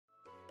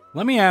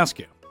Let me ask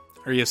you,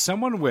 are you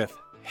someone with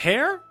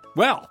hair?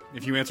 Well,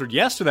 if you answered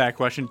yes to that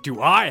question,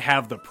 do I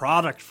have the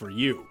product for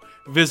you?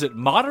 Visit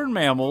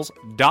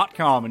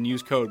modernmammals.com and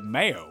use code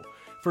MAYO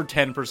for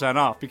 10%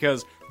 off,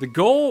 because the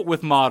goal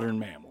with Modern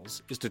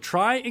Mammals is to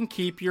try and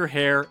keep your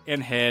hair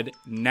and head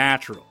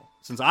natural.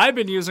 Since I've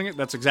been using it,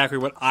 that's exactly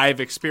what I've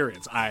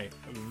experienced. I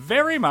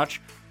very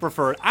much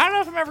prefer it. I don't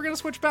know if I'm ever going to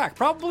switch back.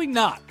 Probably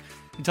not,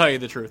 to tell you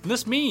the truth. And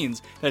this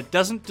means that it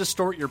doesn't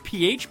distort your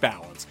pH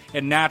balance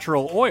and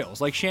natural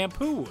oils like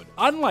shampoo would.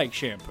 Unlike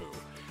shampoo,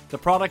 the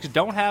products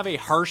don't have a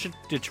harsh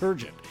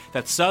detergent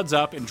that suds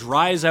up and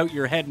dries out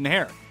your head and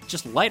hair. It's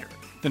just lighter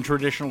than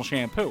traditional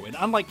shampoo. And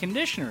unlike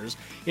conditioners,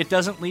 it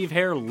doesn't leave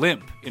hair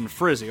limp and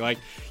frizzy. Like,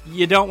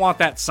 you don't want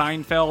that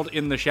Seinfeld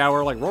in the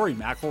shower, like Rory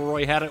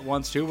McIlroy had it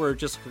once too, where it's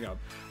just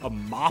a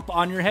mop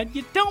on your head.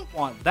 You don't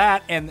want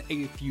that. And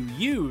if you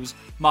use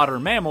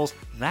Modern Mammals,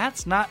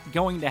 that's not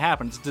going to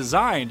happen. It's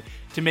designed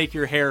to make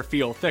your hair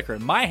feel thicker.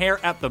 And my hair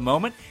at the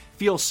moment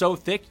feels so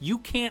thick, you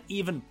can't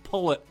even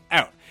pull it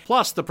out.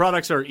 Plus, the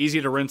products are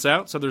easy to rinse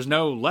out, so there's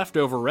no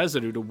leftover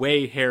residue to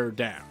weigh hair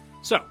down.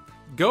 So,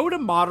 go to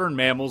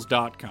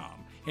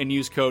modernmammals.com and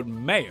use code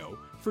MAYO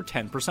for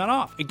 10%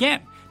 off.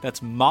 Again,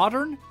 that's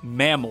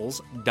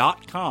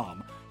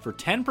modernmammals.com for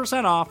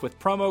 10% off with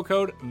promo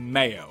code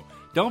MAYO.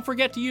 Don't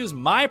forget to use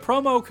my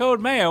promo code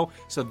MAYO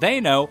so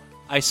they know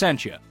I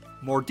sent you.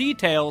 More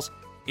details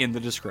in the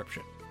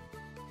description.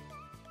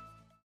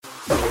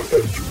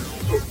 Enter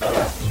the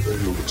Pat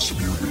Mayo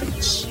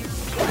Experience.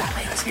 Pat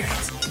Mayo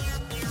Experience.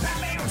 Pat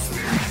Mayo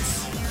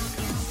Experience.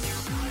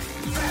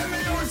 Pat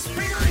Mayo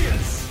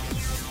Experience.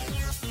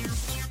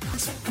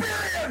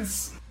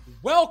 Experience!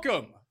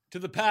 Welcome to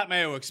the Pat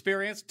Mayo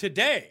Experience.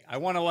 Today, I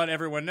want to let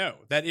everyone know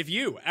that if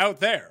you out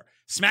there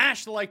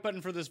smash the like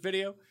button for this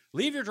video,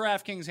 leave your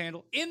DraftKings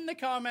handle in the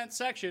comment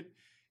section,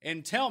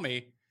 and tell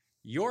me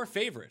your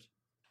favorite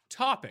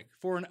topic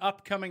for an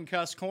upcoming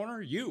Cuss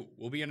Corner, you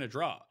will be in a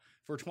draw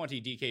for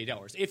 $20 DK.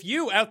 If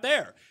you out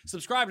there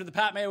subscribe to the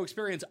Pat Mayo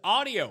Experience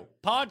audio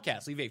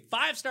podcast, leave a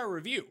 5-star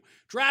review,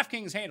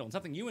 DraftKings handle, and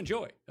something you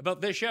enjoy about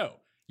this show,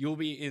 you'll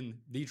be in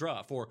the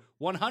draw for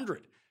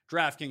 100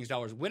 DraftKings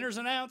dollars. Winners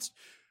announced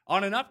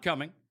on an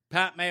upcoming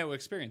Pat Mayo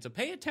Experience. So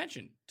pay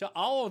attention to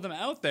all of them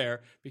out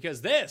there,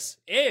 because this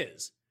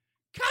is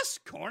Cuss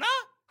Corner.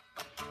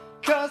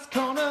 Cuss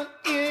Corner,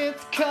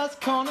 it's Cuss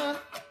Corner.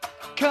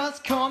 Cuss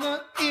Corner,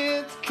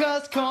 it's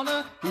Cuss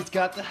Corner. He's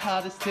got the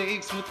hottest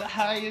takes with the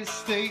highest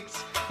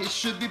stakes. He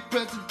should be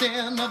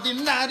president of the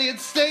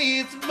United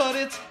States, but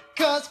it's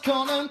Cuss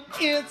Corner,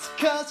 it's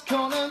Cuss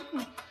Corner.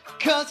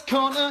 Cuss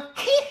Corner,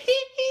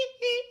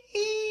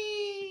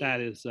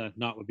 That is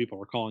not what people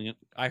were calling it.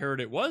 I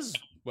heard it was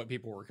what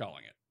people were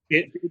calling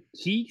it.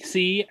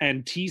 TC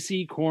and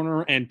TC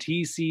Corner and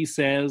TC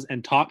Says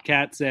and Top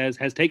Cat Says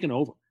has taken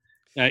over.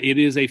 It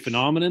is a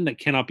phenomenon that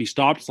cannot be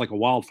stopped. It's like a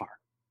wildfire.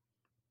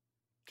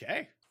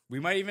 Okay. We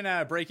might even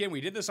break in.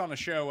 We did this on a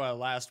show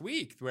last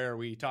week where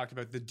we talked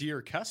about the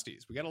Dear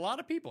Custies. We got a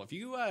lot of people. If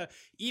you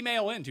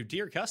email in to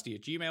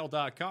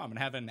dearcusty@gmail.com and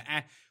have an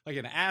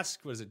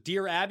ask, was it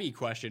Dear Abby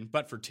question,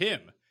 but for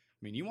Tim, I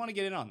mean, you want to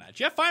get in on that.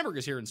 Jeff Feinberg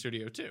is here in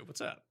studio too. What's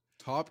up?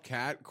 Top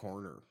Cat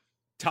Corner.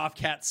 Top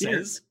Cat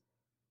Says.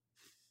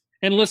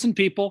 And listen,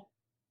 people,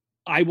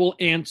 I will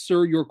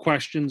answer your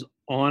questions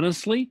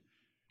honestly,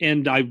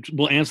 and I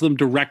will answer them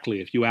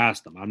directly if you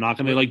ask them. I'm not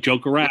going to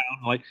joke around.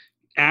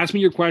 Ask me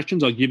your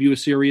questions. I'll give you a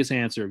serious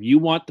answer. If you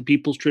want the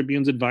People's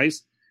Tribune's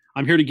advice,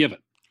 I'm here to give it.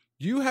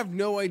 You have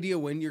no idea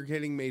when you're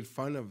getting made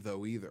fun of,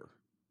 though, either.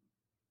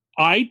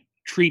 I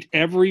treat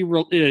every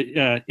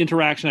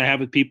interaction I have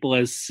with people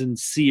as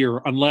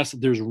sincere unless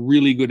there's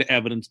really good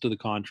evidence to the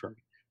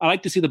contrary. I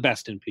like to see the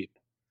best in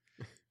people.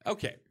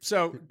 Okay,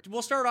 so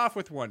we'll start off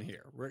with one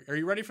here. Are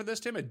you ready for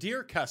this, Tim? A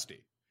Dear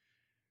Custy.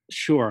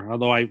 Sure,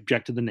 although I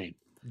object to the name.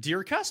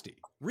 Dear Custy,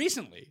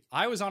 recently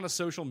I was on a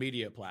social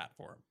media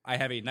platform. I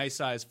have a nice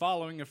sized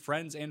following of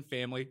friends and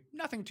family,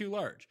 nothing too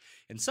large.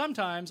 And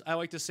sometimes I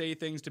like to say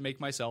things to make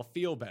myself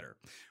feel better.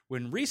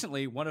 When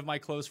recently one of my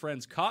close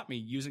friends caught me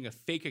using a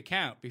fake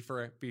account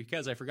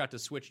because I forgot to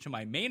switch to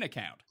my main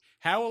account.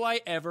 How will I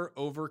ever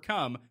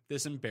overcome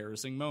this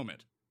embarrassing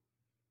moment?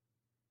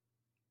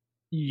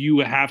 You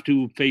have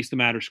to face the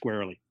matter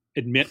squarely.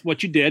 Admit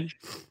what you did.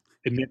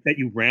 Admit that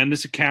you ran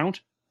this account.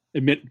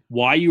 Admit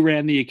why you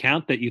ran the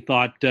account, that you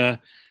thought that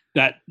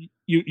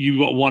you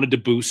wanted to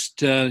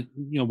boost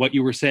what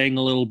you were saying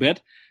a little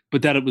bit,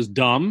 but that it was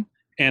dumb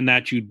and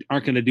that you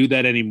aren't going to do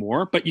that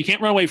anymore. But you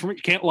can't run away from it.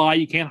 You can't lie.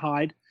 You can't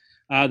hide.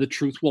 The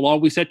truth will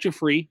always set you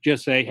free.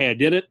 Just say, hey, I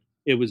did it.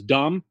 It was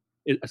dumb.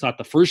 It's not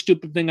the first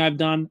stupid thing I've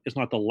done. It's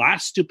not the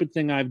last stupid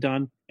thing I've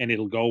done, and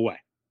it'll go away.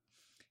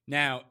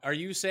 Now, are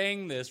you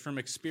saying this from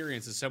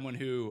experience as someone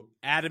who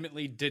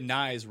adamantly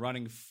denies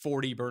running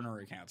 40 burner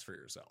accounts for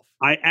yourself?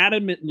 I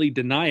adamantly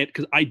deny it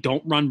because I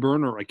don't run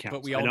burner accounts.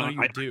 But we all know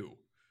you do.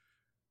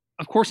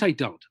 Of course I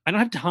don't. I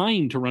don't have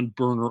time to run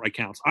burner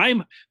accounts.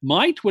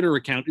 My Twitter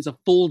account is a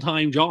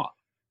full-time job.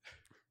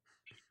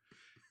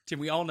 Tim,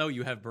 we all know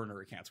you have burner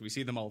accounts. We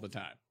see them all the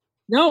time.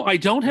 No, I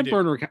don't have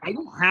burner accounts. I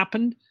don't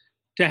happen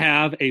to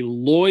have a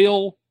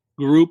loyal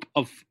group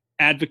of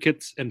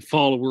advocates and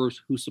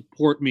followers who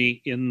support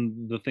me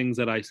in the things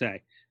that I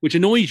say, which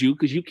annoys you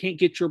because you can't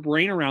get your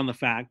brain around the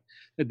fact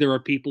that there are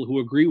people who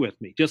agree with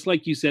me. Just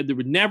like you said, there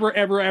would never,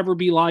 ever, ever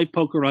be live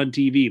poker on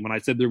TV when I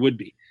said there would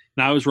be.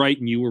 And I was right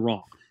and you were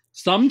wrong.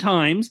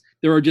 Sometimes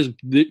there are just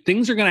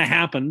things are going to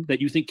happen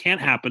that you think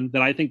can't happen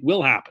that I think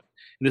will happen.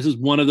 And this is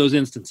one of those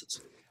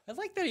instances. I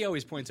like that he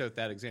always points out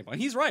that example.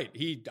 And he's right.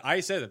 I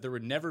said that there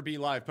would never be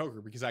live poker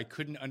because I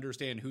couldn't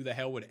understand who the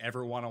hell would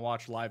ever want to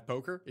watch live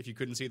poker if you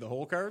couldn't see the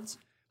whole cards.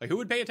 Like, who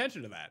would pay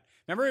attention to that?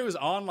 Remember it was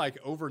on, like,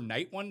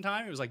 overnight one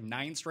time? It was, like,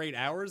 9 straight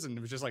hours, and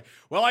it was just like,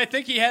 well, I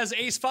think he has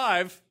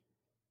ace-5.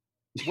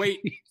 Wait.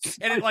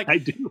 And it, like, I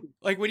do.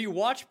 Like, when you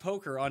watch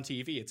poker on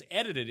TV, it's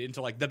edited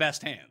into, like, the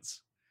best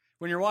hands.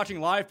 When you're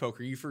watching live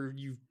poker,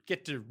 you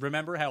get to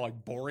remember how,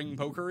 like, boring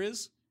poker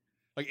is.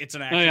 Like, it's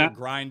an actual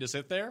grind to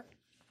sit there.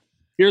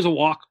 Here's a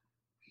walk.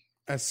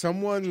 As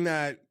someone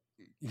that,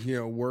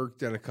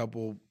 worked at a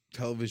couple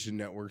television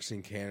networks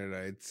in Canada,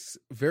 it's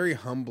very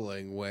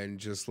humbling when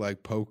just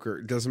like poker,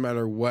 it doesn't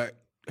matter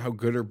how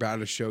good or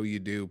bad a show you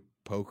do,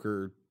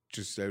 poker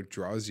just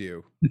outdraws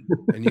you.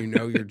 And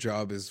your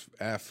job is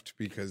effed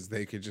because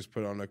they could just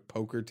put on a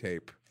poker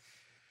tape.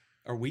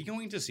 Are we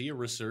going to see a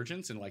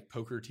resurgence in like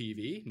poker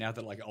TV now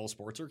that like all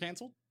sports are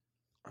canceled?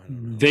 I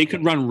don't know. They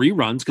could run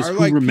reruns because who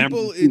like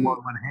remembers who won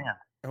one hand?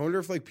 I wonder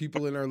if like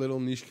people in our little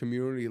niche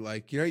community,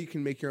 like, you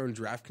can make your own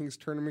DraftKings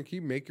tournament. Can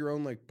you make your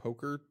own like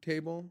poker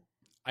table?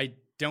 I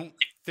don't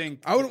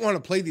think I wouldn't want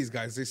to play these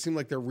guys. They seem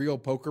like they're real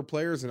poker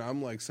players, and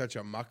I'm like such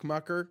a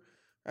mucker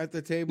at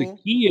the table.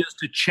 The key is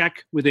to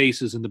check with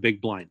aces in the big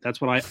blind. That's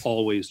what I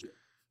always do.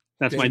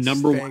 That's my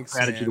number one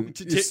strategy.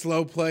 You're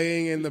slow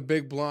playing in the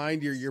big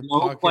blind. You're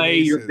slow play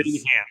aces. Your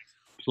big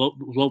hands.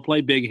 Slow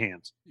play big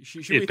hands.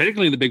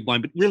 Particularly in the big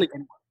blind, but really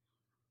anywhere.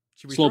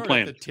 Should we slow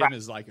play that Tim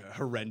is like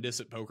horrendous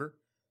at poker?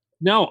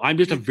 No, I'm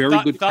just a very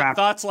good trapper.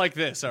 Thoughts like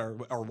this are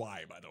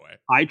why, by the way.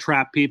 I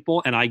trap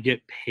people and I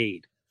get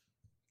paid.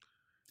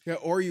 Yeah,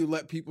 or you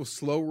let people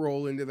slow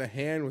roll into the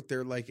hand with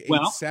their like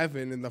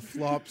 8-7 and the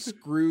flop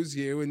screws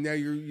you, and now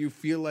you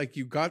feel like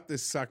you got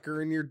this sucker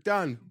and you're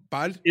done,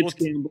 bud.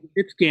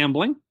 It's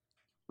gambling.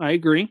 I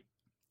agree.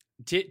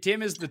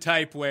 Tim is the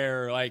type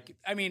where, like,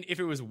 I mean, if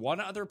it was one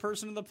other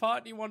person in the pot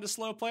and you wanted to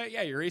slow play it,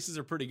 yeah, your aces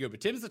are pretty good.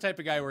 But Tim's the type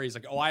of guy where he's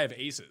like, oh, I have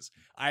aces.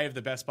 I have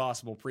the best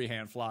possible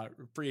pre-flop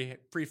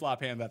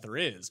hand that there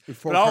is.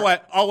 But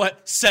I'll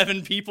let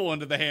 7 people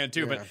into the hand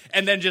too. Yeah.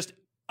 And then just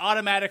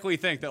automatically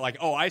think that, like,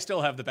 oh, I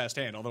still have the best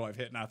hand, although I've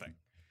hit nothing.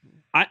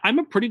 I'm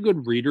a pretty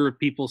good reader of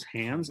people's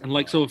hands. And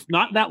like, so if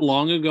not that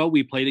long ago,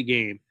 we played a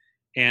game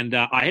and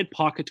I had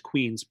pocket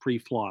queens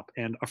pre-flop,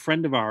 and a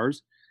friend of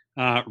ours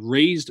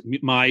raised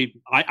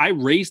I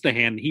raised the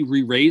hand, he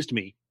re-raised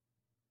me,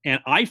 and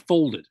I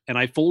folded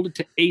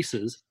to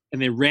aces,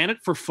 and they ran it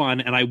for fun,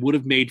 and I would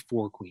have made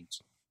 4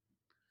 queens.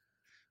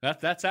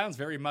 That sounds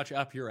very much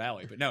up your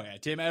alley. But no, yeah,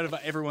 Tim, out of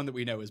everyone that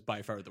we know, is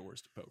by far the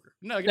worst at poker.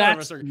 No,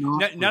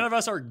 none of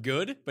us are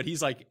good, but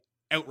he's like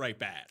outright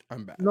bad.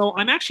 I'm bad. No,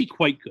 I'm actually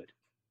quite good.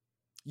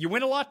 You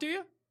win a lot, do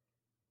you?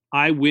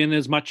 I win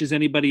as much as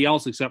anybody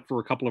else, except for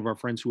a couple of our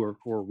friends who are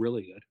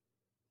really good.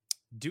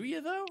 Do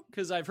you, though?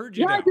 Because I've heard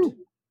you don't. I do.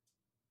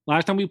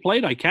 Last time we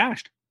played, I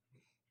cashed.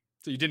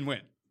 So you didn't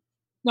win?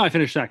 No, I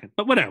finished second.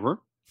 But whatever.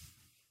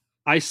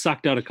 I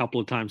sucked out a couple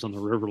of times on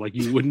the river like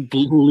you wouldn't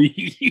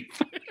believe.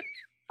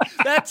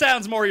 That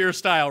sounds more your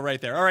style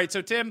right there. All right,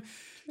 so Tim,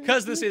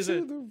 because this is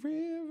the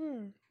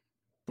river.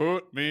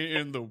 Put me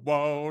in the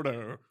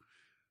water.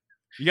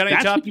 You got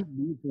any top? What you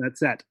need for that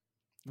set.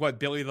 What,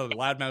 Billy the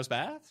Loudmouse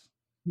Bath?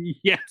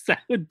 Yes, that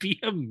would be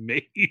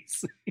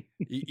amazing.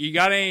 You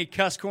got any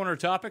Cuss Corner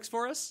topics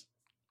for us?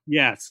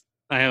 Yes,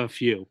 I have a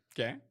few.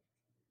 Okay.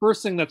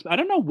 First thing I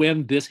don't know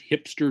when this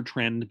hipster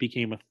trend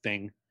became a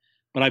thing,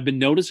 but I've been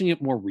noticing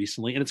it more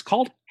recently, and it's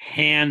called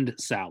hand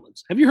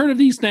salads. Have you heard of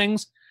these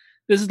things?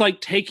 This is like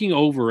taking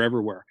over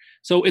everywhere.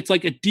 So it's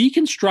like a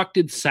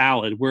deconstructed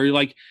salad where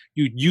you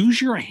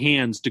use your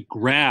hands to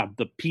grab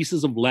the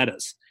pieces of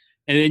lettuce,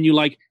 and then you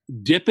like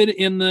dip it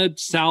in the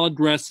salad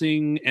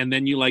dressing, and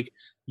then you like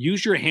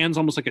use your hands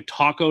almost like a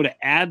taco to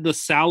add the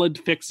salad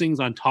fixings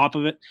on top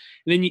of it,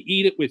 and then you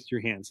eat it with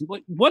your hands.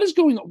 Like, what is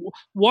going on?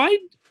 Why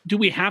do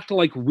we have to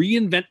like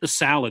reinvent the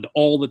salad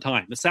all the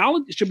time? The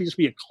salad should just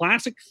be a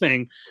classic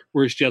thing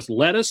where it's just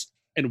lettuce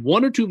and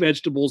 1 or 2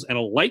 vegetables and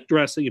a light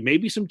dressing and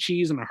maybe some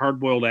cheese and a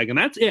hard-boiled egg, and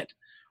that's it.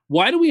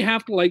 Why do we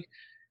have to like?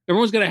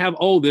 Everyone's going to have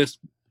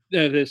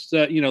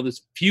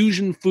this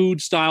fusion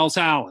food style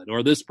salad,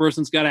 or this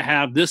person's got to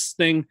have this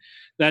thing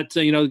that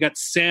got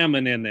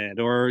salmon in it,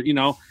 or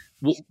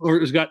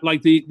it's got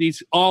like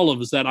these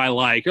olives that I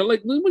like. Or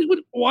like,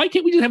 why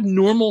can't we just have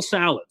normal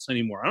salads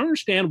anymore? I don't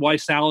understand why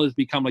salads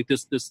become like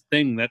this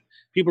thing that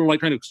people are like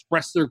trying to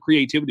express their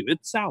creativity.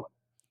 It's salad.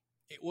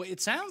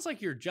 It sounds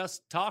like you're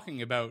just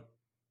talking about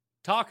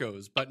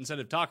tacos, but instead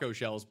of taco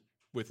shells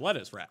with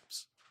lettuce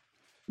wraps.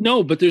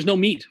 No, but there's no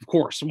meat, of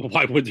course. Well,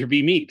 why would there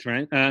be meat,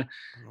 right?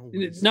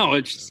 No,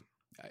 it's.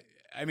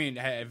 I mean,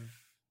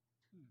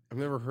 I've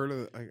never heard of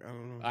it. I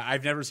don't know.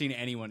 I've never seen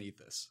anyone eat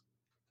this.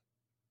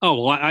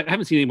 Oh, well, I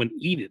haven't seen anyone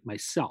eat it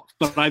myself,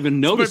 but I've been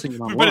noticing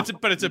it online.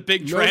 But it's a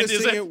big trend, is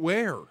Noticing it? it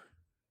where?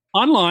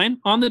 Online,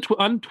 on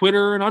on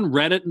Twitter and on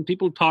Reddit, and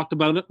people talked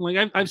about it.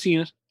 Like I've seen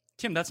it.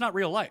 Tim, that's not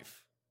real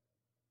life.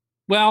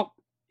 Well,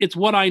 it's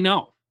what I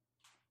know.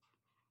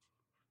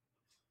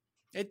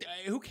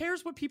 Who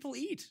cares what people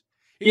eat?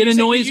 It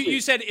annoys me.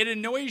 You said it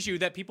annoys you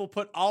that people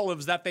put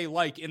olives that they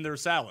like in their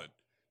salad.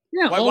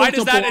 Yeah. Why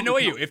does that annoy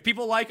you? If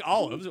people like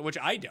olives, which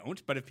I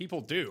don't, but if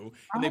people do,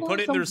 and they put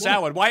it in their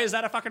salad, why is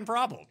that a fucking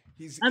problem?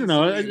 I don't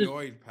know. Really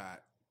annoyed,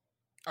 Pat.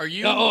 Are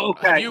you? Oh,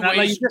 okay. Have you Now,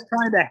 waged-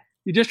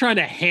 you're just trying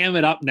to ham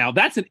it up now.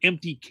 That's an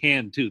empty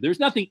can too. There's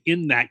nothing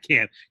in that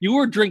can. You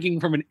were drinking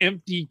from an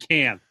empty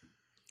can.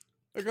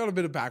 I got a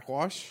bit of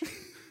backwash.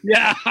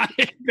 Yeah, I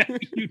bet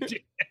you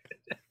did.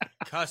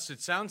 Cuss,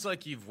 it sounds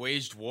like you've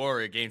waged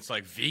war against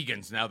like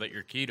vegans now that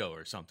you're keto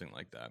or something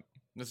like that.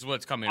 This is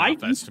what's coming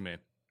off as to me.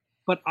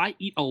 But I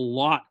eat a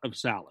lot of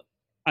salad.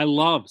 I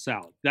love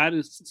salad. That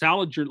is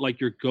salad.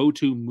 Your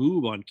go-to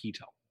move on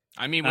keto.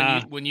 I mean,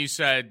 when you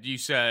said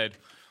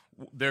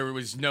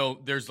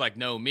there's like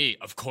no meat.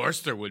 Of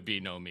course, there would be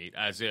no meat.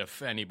 As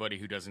if anybody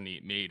who doesn't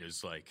eat meat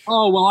is like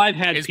Oh well, I've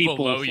had is people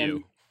below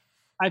you.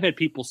 I've had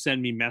people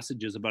send me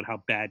messages about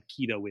how bad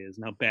keto is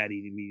and how bad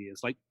eating meat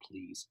is. Like,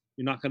 please,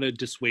 you're not going to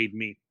dissuade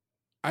me.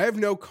 I have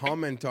no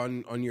comment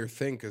on your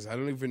thing because I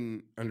don't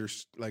even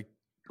understand. Like,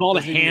 Called a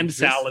doesn't even hand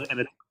exist. salad, and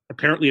it's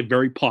apparently a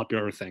very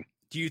popular thing.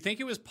 Do you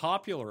think it was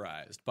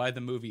popularized by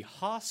the movie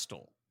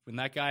Hostel? When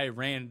that guy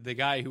the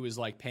guy who was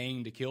like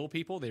paying to kill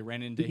people, they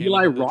ran into him.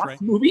 Eli on the Roth train.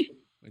 movie?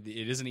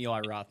 It is an Eli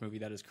Roth movie,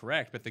 that is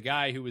correct. But the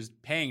guy who was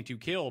paying to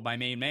kill my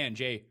main man,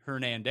 Jay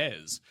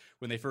Hernandez,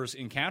 when they first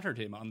encountered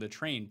him on the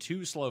train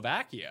to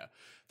Slovakia,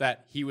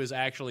 that he was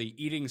actually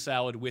eating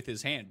salad with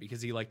his hand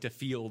because he liked to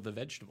feel the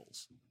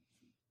vegetables.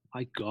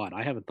 My God,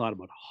 I haven't thought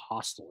about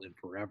Hostel in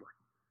forever.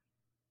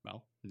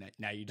 Well,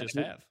 now you just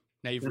have.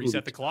 Now you've that reset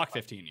movie's the clock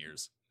 15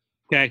 years.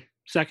 Okay,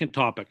 second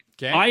topic.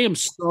 Okay. I am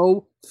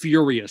so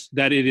furious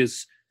that it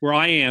is where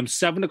I am,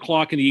 7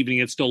 o'clock in the evening,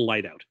 it's still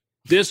light out.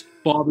 This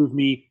bothers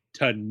me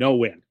to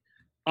no end.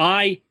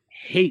 I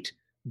hate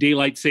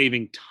daylight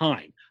saving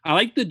time. I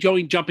like the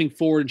jumping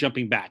forward and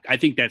jumping back. I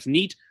think that's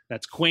neat.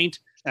 That's quaint.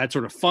 That's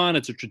sort of fun.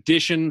 It's a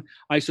tradition.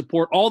 I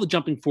support all the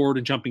jumping forward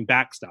and jumping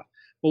back stuff.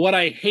 But what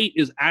I hate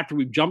is after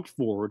we've jumped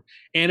forward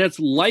and it's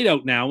light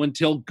out now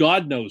until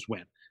God knows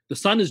when. The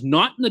sun is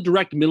not in the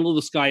direct middle of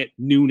the sky at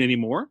noon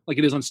anymore, like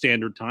it is on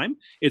standard time.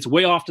 It's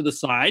way off to the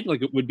side,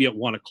 like it would be at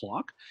 1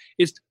 o'clock.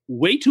 It's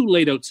way too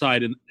late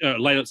outside and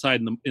light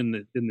outside in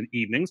the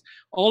evenings.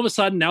 All of a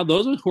sudden, now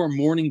those of us who are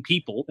morning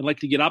people and like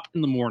to get up in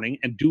the morning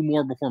and do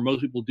more before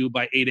most people do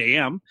by 8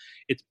 a.m.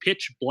 It's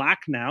pitch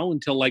black now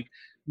until like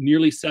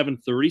nearly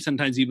 7:30,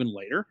 sometimes even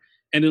later.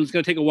 And it's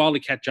going to take a while to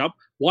catch up.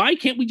 Why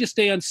can't we just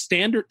stay on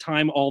standard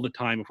time all the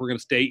time if we're going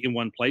to stay in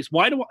one place?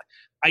 Why do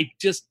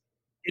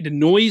it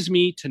annoys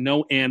me to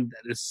no end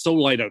that it's so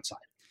light outside.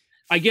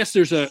 I guess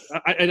there's I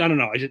don't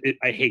know.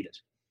 I hate it.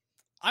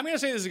 I'm going to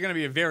say this is going to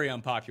be a very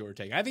unpopular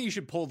take. I think you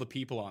should pull the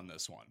people on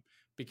this one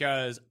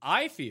because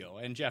I feel,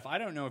 and Jeff, I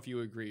don't know if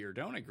you agree or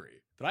don't agree,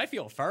 but I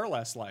feel far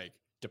less like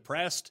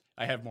depressed.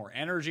 I have more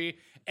energy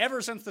ever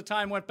since the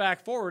time went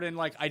back forward and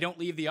like I don't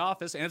leave the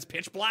office and it's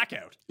pitch black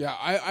out. Yeah,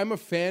 I'm a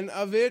fan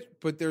of it,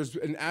 but there's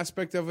an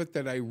aspect of it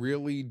that I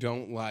really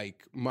don't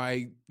like.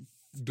 My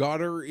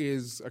daughter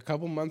is a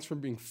couple months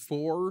from being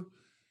 4.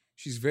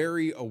 She's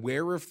very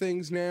aware of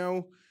things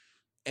now.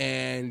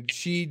 And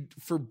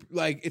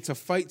it's a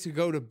fight to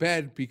go to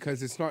bed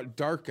because it's not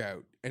dark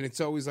out. And it's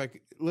always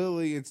like,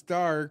 Lily, it's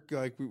dark.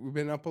 Like we've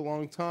been up a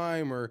long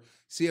time, or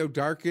see how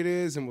dark it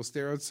is. And we'll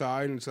stare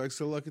outside and she likes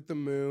to look at the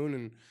moon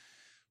and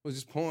we'll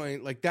just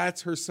point. Like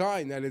that's her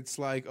sign that it's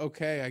like,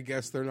 okay, I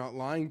guess they're not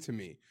lying to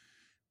me.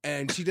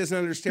 And she doesn't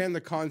understand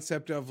the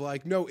concept of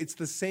like, no, it's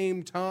the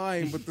same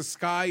time, but the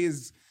sky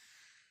is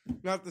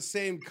not the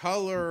same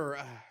color.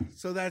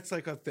 So that's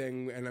like a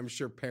thing, and I'm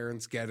sure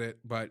parents get it,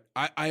 but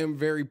I am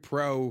very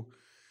pro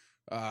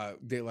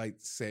daylight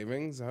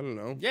savings. I don't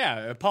know.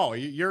 Yeah, Paul,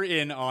 you're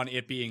in on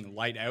it being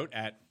light out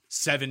at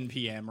 7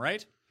 p.m.,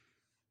 right?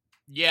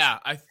 Yeah,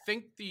 I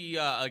think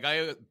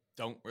I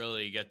don't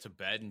really get to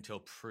bed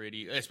until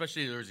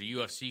especially there was a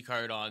UFC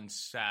card on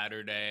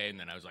Saturday, and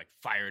then I was like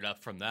fired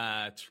up from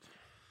that.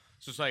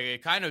 So it's like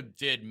it kind of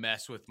did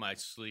mess with my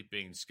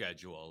sleeping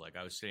schedule. Like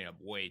I was staying up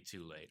way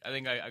too late. I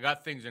think I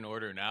got things in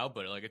order now,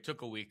 but like it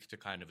took a week to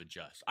kind of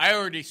adjust. I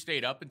already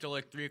stayed up until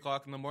like 3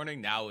 o'clock in the morning.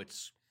 Now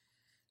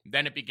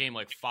then it became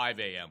like 5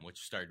 a.m.,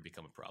 which started to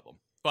become a problem.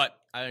 But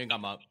I think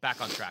I'm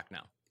back on track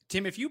now.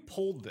 Tim, if you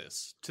polled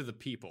this to the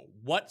people,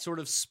 what sort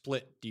of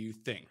split do you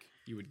think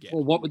you would get?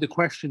 Well, what would the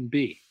question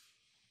be?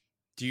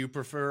 Would you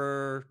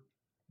prefer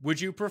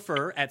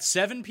at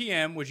 7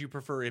 p.m., would you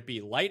prefer it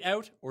be light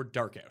out or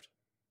dark out?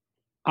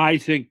 I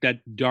think that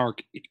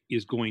dark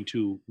is going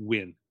to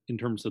win in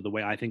terms of the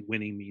way I think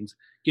winning means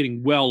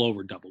getting well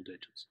over double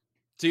digits.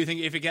 So you think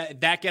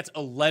if that gets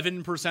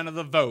 11% of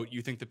the vote,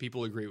 you think the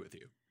people agree with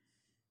you?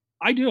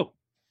 I do.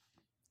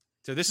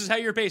 So this is how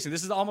you're basing.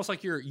 This is almost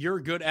like you're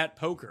good at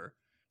poker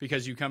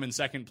because you come in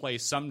second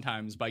place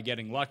sometimes by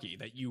getting lucky,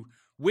 that you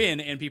win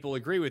and people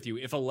agree with you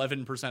if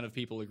 11% of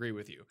people agree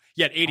with you.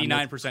 Yet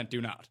 89%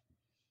 do not.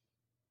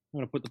 I'm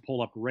going to put the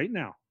poll up right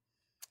now.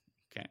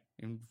 Okay.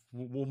 And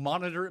we'll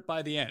monitor it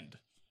by the end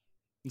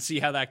and see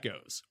how that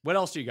goes. What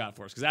else do you got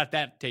for us? Because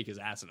that take is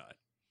asinine.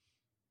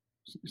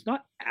 It's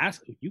not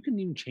you can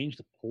even change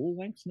the poll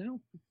lengths now.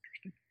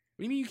 What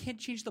do you mean you can't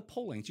change the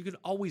poll lengths? You could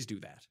always do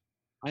that.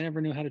 I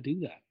never knew how to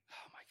do that.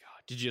 Oh my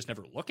God. Did you just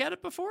never look at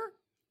it before?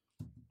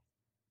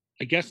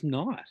 I guess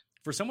not.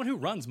 For someone who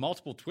runs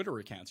multiple Twitter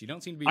accounts, you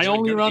don't seem to be I very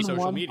only good at run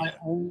social one. media. I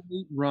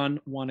only run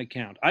one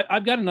account.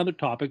 I've got another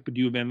topic, but do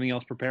you have anything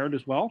else prepared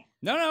as well?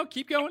 No,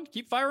 keep going.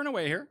 Keep firing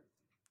away here.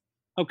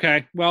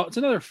 Okay. Well, it's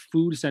another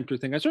food center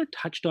thing. I sort of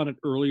touched on it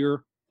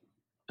earlier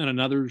in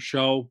another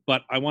show,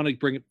 but I want to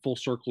bring it full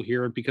circle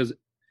here because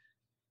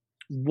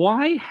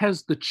why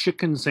has the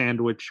chicken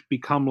sandwich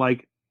become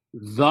like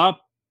the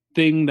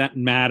thing that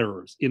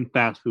matters in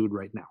fast food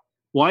right now?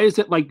 Why is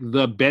it like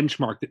the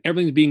benchmark that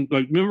everything's being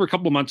like? Remember a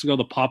couple of months ago,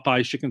 the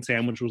Popeyes chicken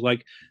sandwich was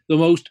like the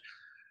most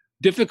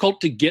difficult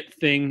to get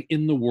thing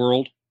in the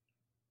world.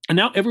 And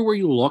now everywhere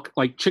you look,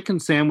 like chicken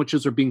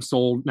sandwiches are being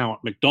sold now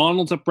at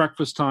McDonald's at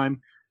breakfast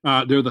time.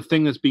 They're the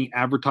thing that's being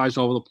advertised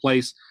all over the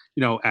place,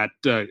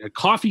 at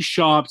coffee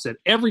shops, at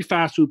every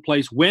fast food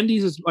place.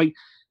 Wendy's is like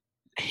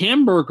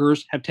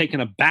hamburgers have taken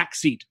a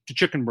backseat to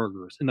chicken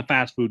burgers in the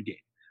fast food game.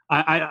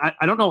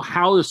 I don't know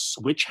how the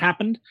switch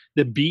happened.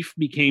 The beef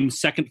became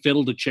second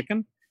fiddle to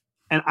chicken.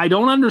 And I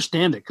don't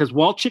understand it because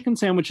while chicken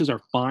sandwiches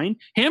are fine,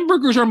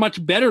 hamburgers are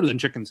much better than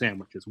chicken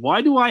sandwiches.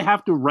 Why do I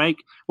have to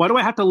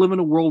live in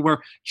a world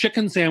where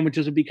chicken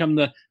sandwiches have become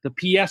the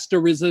pièce de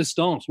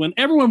résistance when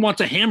everyone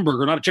wants a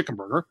hamburger, not a chicken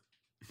burger?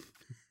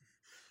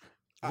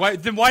 Why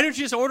don't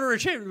you just order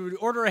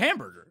a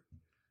hamburger?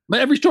 But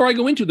every store I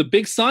go into, the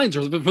big signs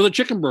are for the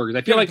chicken burgers.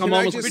 I feel like I'm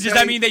almost. Does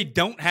that mean they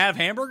don't have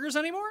hamburgers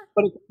anymore?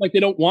 But it's like they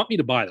don't want me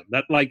to buy them.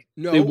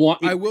 No, they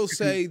want me I will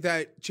say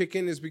that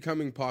chicken is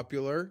becoming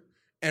popular,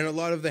 and a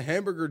lot of the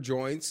hamburger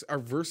joints are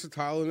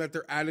versatile in that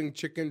they're adding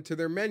chicken to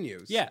their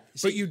menus. Yeah,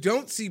 but you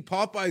don't see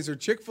Popeyes or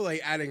Chick-fil-A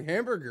adding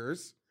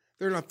hamburgers.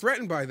 They're not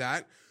threatened by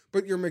that.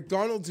 But your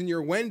McDonald's and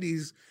your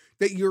Wendy's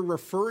that you're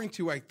referring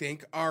to, I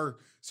think, are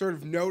sort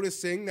of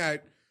noticing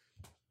that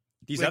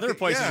these other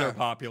places are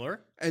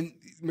popular. And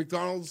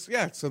McDonald's,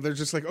 so they're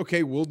just like,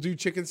 okay, we'll do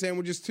chicken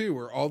sandwiches too,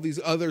 or all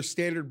these other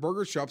standard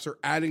burger shops are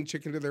adding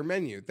chicken to their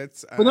menu.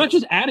 That's they're not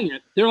just adding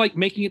it; they're like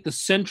making it the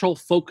central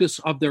focus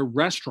of their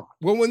restaurant.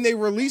 Well, when they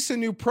release a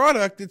new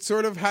product, it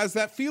sort of has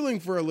that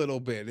feeling for a little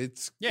bit.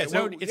 It's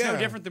no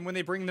different than when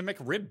they bring the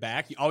McRib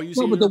back. All you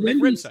see is the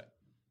McRib set.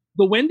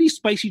 The Wendy's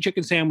spicy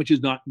chicken sandwich is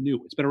not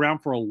new. It's been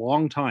around for a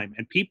long time.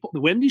 And the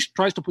Wendy's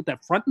tries to put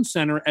that front and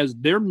center as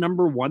their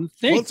number one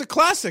thing. Well, it's a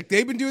classic.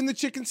 They've been doing the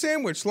chicken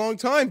sandwich a long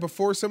time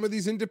before some of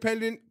these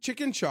independent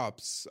chicken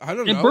shops. I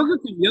don't know. And Burger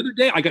King, the other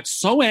day, I got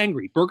so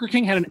angry. Burger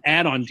King had an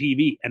ad on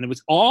TV, and it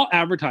was all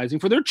advertising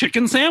for their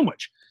chicken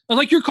sandwich. I was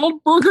like, you're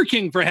called Burger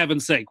King, for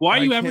heaven's sake. Why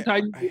are you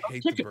advertising? I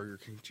hate the Burger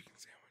King chicken sandwich.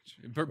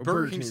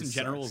 Burger King in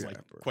general is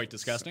quite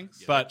disgusting.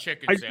 Yeah, But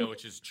chicken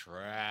sandwich is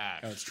trash.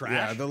 Oh, it's trash.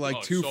 Yeah, they're like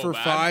Oh, 2 so for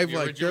bad. $5. The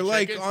Like they're original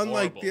like chicken's on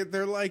horrible.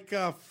 they're like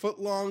foot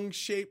long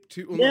shaped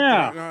too.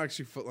 Yeah. Not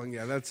actually foot long.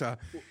 Yeah, that's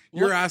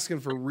you're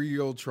asking for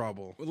real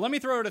trouble. Let me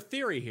throw out a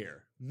theory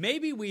here.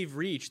 Maybe we've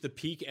reached the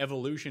peak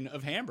evolution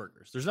of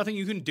hamburgers. There's nothing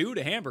you can do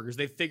to hamburgers.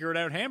 They've figured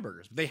out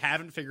hamburgers, but they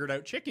haven't figured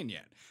out chicken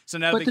yet. So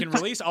now they can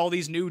release all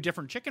these new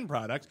different chicken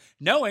products,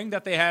 knowing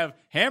that they have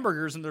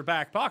hamburgers in their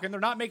back pocket.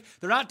 They're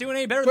not doing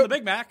any better than the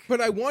Big Mac.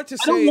 But I want to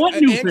don't say, want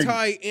new things.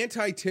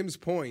 anti Tim's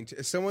point,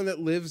 as someone that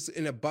lives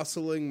in a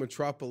bustling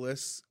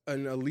metropolis,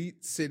 an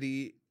elite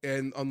city,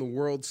 and on the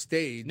world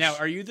stage. Now,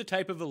 are you the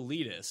type of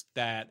elitist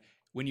that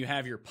when you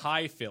have your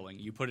pie filling,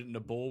 you put it in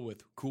a bowl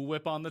with Cool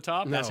Whip on the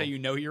top? That's No. how you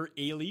know you're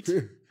elite?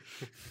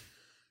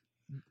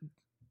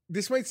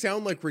 This might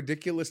sound like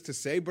ridiculous to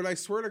say, but I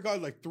swear to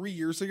God, like 3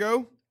 years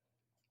ago,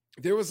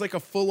 there was like a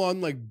full on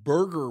like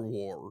burger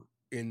war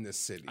in this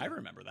city. I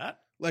remember that.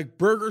 Like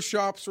burger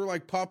shops were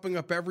like popping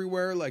up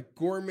everywhere, like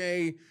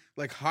gourmet,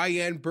 like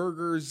high-end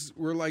burgers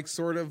were like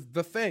sort of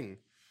the thing.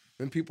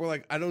 And people are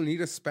like, I don't need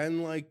to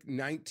spend like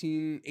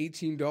 $19,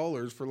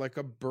 $18 for like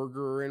a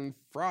burger and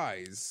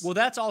fries. Well,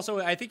 that's also,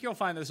 I think you'll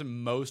find this in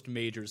most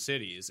major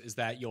cities, is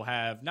that you'll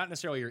have not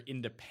necessarily your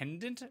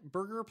independent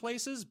burger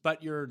places,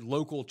 but your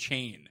local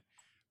chain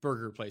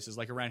burger places.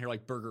 Like around here,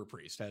 like Burger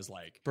Priest has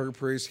like... Burger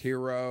Priest,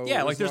 Hero.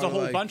 Yeah, like there's a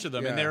whole like, bunch of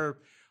them, and they're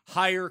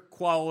higher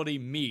quality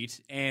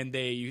meat, and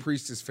they...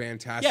 Priest is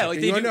fantastic. Yeah, like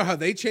and they you want do- to know how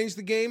they changed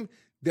the game?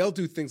 They'll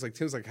do things like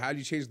Tim's like, how do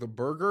you change the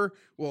burger?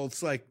 Well,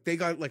 it's like they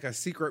got like a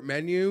secret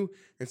menu.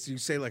 And so you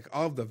say like,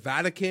 of the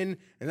Vatican,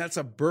 and that's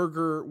a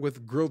burger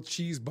with grilled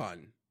cheese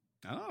bun.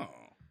 Oh.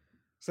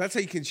 So that's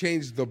how you can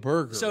change the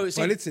burger. So, see-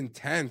 but it's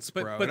intense,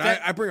 but- bro. but and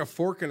that- I bring a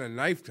fork and a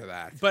knife to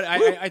that. But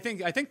I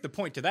think the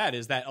point to that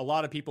is that a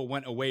lot of people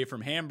went away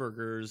from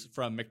hamburgers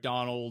from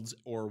McDonald's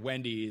or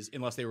Wendy's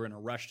unless they were in a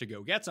rush to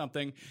go get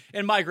something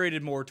and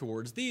migrated more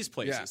towards these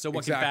places. Yeah, So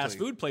what can fast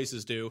exactly. food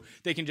places do?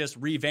 They can just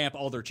revamp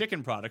all their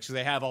chicken products because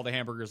they have all the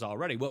hamburgers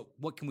already.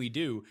 What can we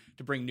do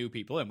to bring new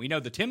people in? We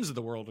know the Tims of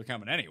the world are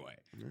coming anyway.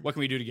 What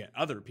can we do to get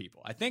other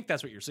people? I think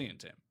that's what you're seeing,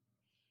 Tim.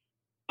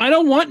 I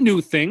don't want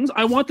new things.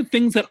 I want the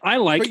things that I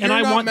like, But and you're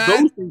I not want mad-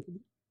 those things.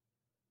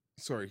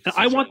 Sorry.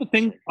 I want the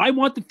thing. I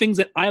want the things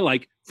that I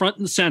like front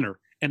and center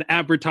and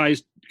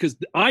advertised because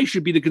I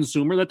should be the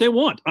consumer that they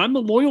want. I'm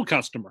the loyal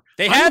customer.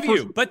 They I'm have the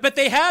person- you, but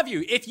they have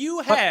you. If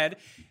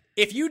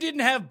you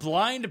didn't have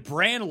blind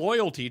brand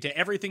loyalty to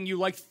everything you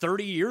liked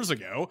 30 years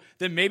ago,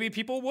 then maybe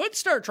people would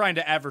start trying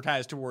to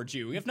advertise towards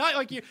you. If not,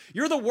 like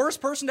you're the worst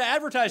person to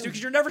advertise to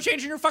because you're never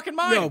changing your fucking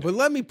mind. No, but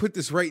let me put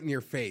this right in your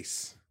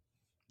face.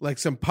 Like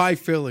some pie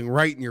filling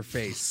right in your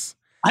face.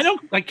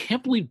 I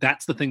can't believe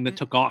that's the thing that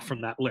took off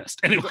from that list.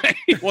 Anyway,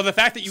 well, the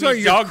fact that you So eat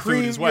your dog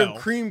cream, food as your well.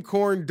 cream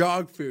corn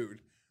dog food.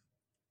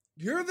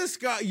 You're this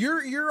guy.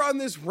 You're on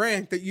this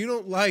rant that you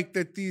don't like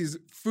that these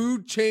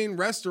food chain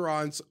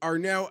restaurants are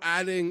now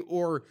adding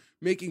or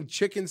making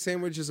chicken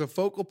sandwiches a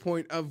focal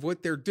point of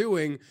what they're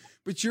doing.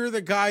 But you're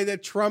the guy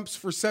that trumps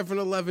for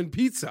 7-Eleven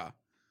pizza.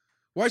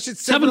 Why should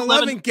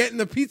 7-Eleven get in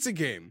the pizza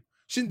game?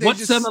 Shouldn't they what's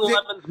just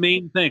 7-Eleven's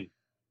main thing?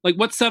 Like,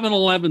 what's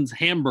 7-Eleven's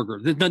hamburger?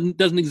 That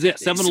doesn't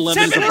exist.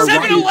 7-Eleven is a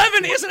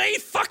 7-Eleven isn't a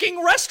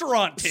fucking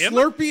restaurant, Tim.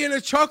 Slurpee and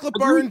a chocolate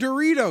bar and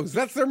Doritos.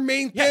 That's their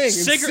main thing. Yeah, and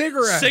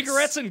cigarettes.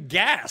 cigarettes and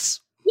gas.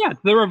 Yeah,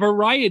 they're a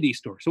variety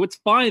store, so it's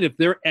fine if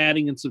they're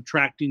adding and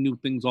subtracting new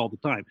things all the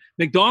time.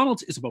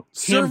 McDonald's is about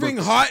Serving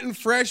hamburgers. hot and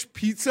fresh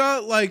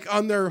pizza like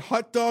on their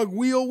hot dog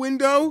wheel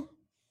window.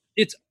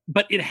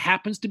 But it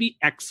happens to be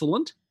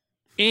excellent.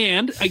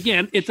 And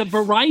again, it's a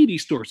variety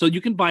store, so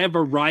you can buy a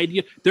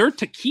variety. Their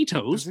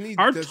taquitos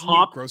are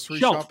top grocery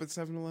shelf. shop at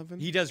 7-Eleven?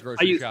 He does I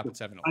grocery used shop to. at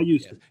 7-Eleven. I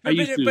used to. I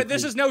used to. But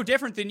this is no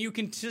different than you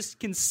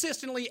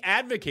consistently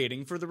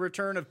advocating for the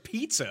return of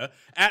pizza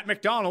at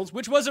McDonald's,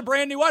 which was a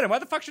brand new item. Why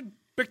the fuck should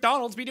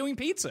McDonald's be doing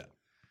pizza?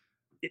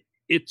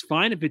 It's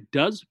fine if it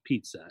does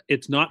pizza.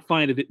 It's not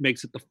fine if it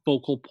makes it the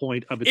focal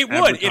point of its It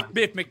would. advertising.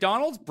 If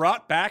McDonald's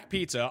brought back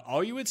pizza,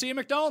 all you would see in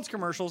McDonald's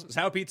commercials is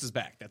how pizza's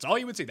back. That's all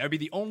you would see. That would be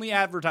the only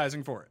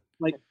advertising for it.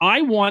 Like,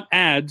 I want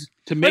ads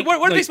to make. Like,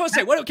 what are they like, supposed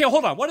to say? Okay,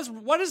 hold on. What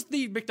is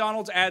the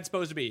McDonald's ad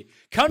supposed to be?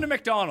 Come to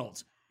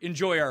McDonald's.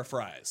 Enjoy our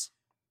fries.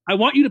 I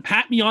want you to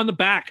pat me on the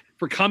back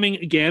for coming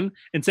again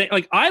and say,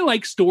 like, I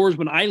like stores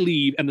when I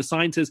leave and the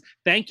sign says,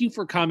 "Thank you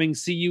for coming.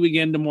 See you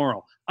again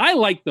tomorrow." I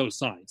like those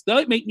signs.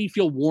 They make me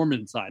feel warm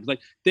inside.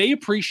 Like, they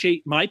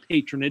appreciate my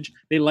patronage.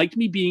 They liked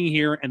me being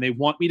here and they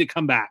want me to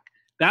come back.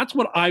 That's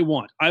what I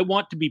want. I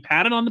want to be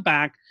patted on the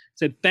back,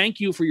 said,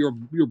 "Thank you for your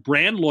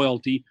brand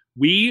loyalty.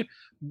 We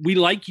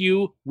like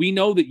you. We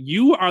know that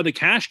you are the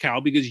cash cow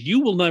because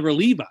you will never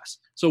leave us.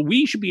 So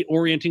we should be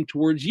orienting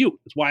towards you."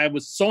 That's why I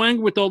was so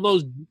angry with all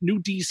those new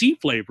DC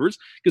flavors,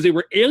 because they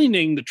were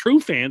alienating the true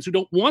fans who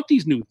don't want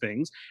these new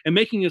things and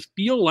making us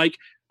feel like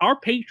our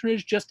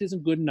patronage just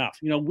isn't good enough.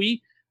 You know,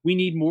 we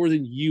need more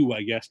than you,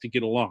 I guess, to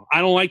get along.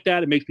 I don't like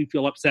that. It makes me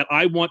feel upset.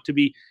 I want to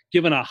be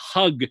given a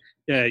hug,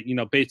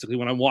 basically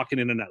when I'm walking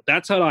in and out.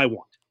 That's what I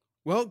want.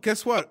 Well,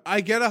 guess what? I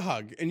get a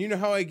hug. And you know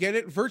how I get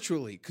it?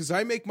 Virtually. Because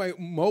I make my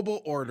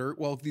mobile order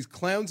while these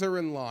clowns are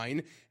in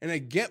line, and I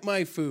get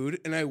my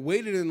food, and I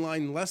waited in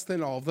line less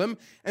than all of them,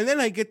 and then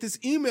I get this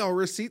email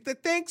receipt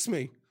that thanks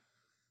me.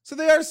 So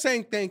they are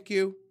saying thank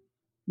you.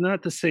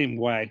 Not the same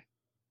way.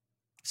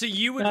 So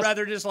you would That's-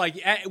 rather just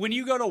when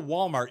you go to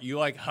Walmart, you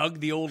hug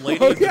the old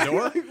lady at the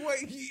door? Like,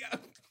 wait, yeah.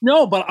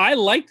 No, but I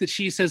like that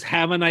she says,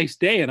 "Have a nice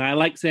day," and I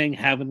like saying,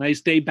 "Have a nice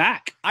day"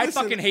 back. I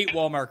Listen- fucking hate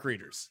Walmart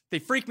greeters. They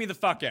freak me the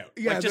fuck out.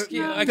 Yeah,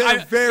 Like, they're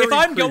very if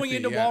I'm going creepy,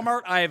 into yeah.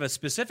 Walmart, I have a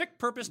specific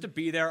purpose to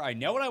be there. I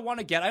know what I want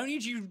to get. I don't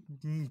need you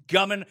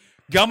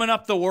gumming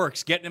up the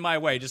works, getting in my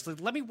way. Just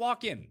let me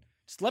walk in.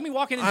 Just let me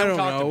walk in and I don't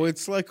talk to know. me.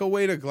 It's like a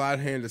way to glad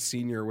hand a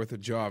senior with a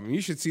job. And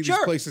you should see these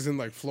Sure. places in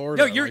like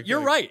Florida. No, you're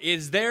like, right.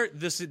 Is there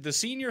the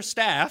senior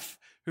staff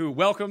who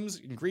welcomes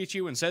and greets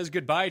you and says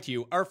goodbye to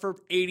you are for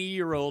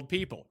 80-year-old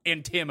people,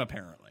 and Tim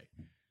apparently.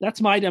 That's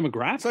my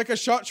demographic. It's like a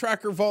shot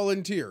tracker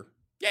volunteer.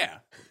 Yeah.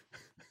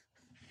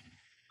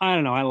 I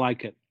don't know. I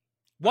like it.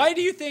 Why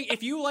do you think,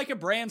 if you like a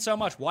brand so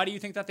much, why do you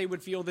think that they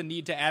would feel the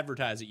need to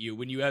advertise at you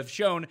when you have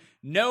shown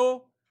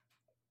no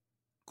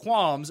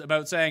qualms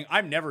about saying,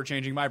 "I'm never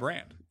changing my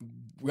brand"?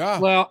 Yeah.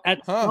 Well,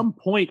 at some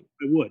point,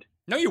 I would.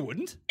 No, you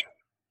wouldn't.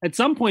 At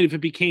some point, if it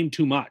became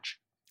too much.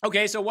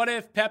 Okay, so what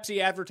if Pepsi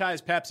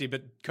advertised Pepsi,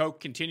 but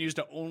Coke continues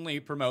to only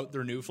promote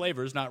their new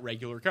flavors, not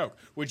regular Coke?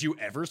 Would you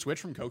ever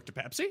switch from Coke to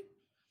Pepsi?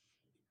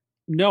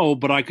 No,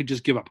 but I could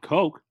just give up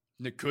Coke.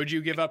 Could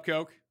you give up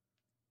Coke?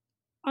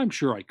 I'm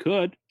sure I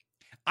could.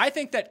 I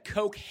think that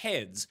Coke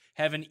heads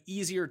have an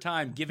easier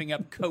time giving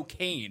up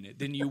cocaine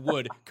than you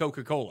would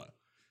Coca-Cola.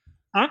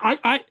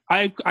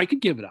 I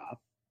could give it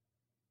up.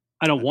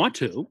 I don't want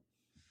to.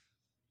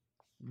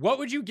 What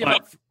would you give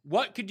up?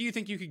 What do you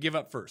think you could give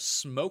up first,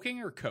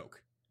 smoking or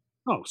Coke?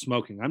 Oh,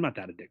 smoking. I'm not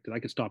that addicted. I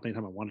could stop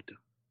anytime I wanted to.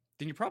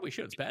 Then you probably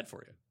should. It's bad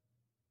for you.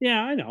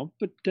 Yeah, I know,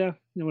 but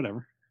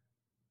whatever.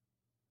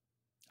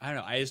 I don't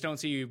know. I just don't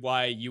see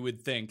why you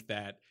would think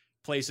that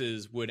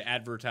places would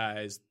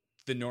advertise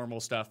the normal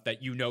stuff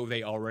that you know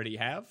they already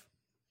have.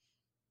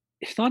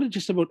 It's not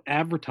just about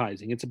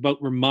advertising. It's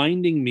about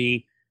reminding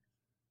me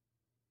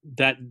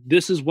that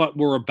this is what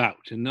we're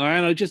about. And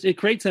it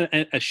creates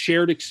a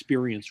shared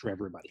experience for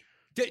everybody.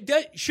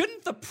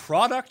 Shouldn't the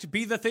product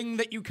be the thing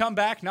that you come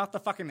back, not the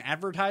fucking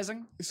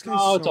advertising? This guy's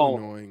so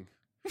annoying.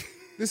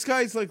 This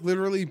guy's like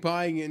literally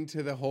buying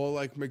into the whole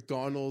like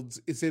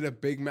McDonald's, is it a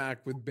Big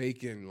Mac with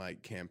bacon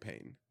like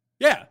campaign?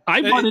 Yeah.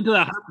 I bought into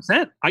that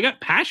 100%. I got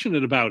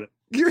passionate about it.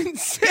 You're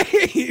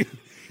insane.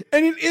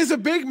 And it is a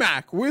Big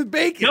Mac with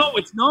bacon. No,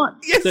 it's not.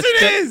 Yes,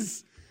 it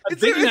is. A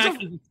Big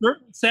Mac is a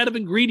certain set of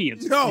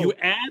ingredients. No. You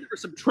add or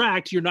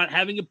subtract, you're not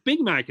having a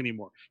Big Mac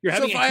anymore. You're So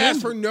having if I ask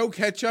for no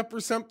ketchup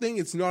or something,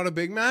 it's not a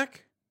Big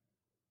Mac?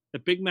 The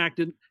Big Mac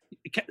didn't.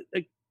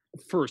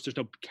 First, there's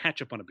no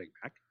ketchup on a Big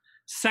Mac.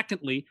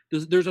 Secondly,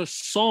 there's a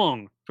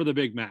song for the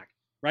Big Mac,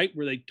 right,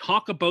 where they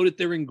talk about it,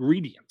 their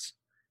ingredients.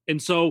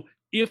 And so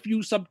if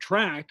you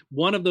subtract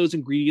one of those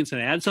ingredients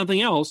and add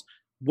something else,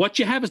 what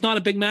you have is not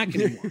a Big Mac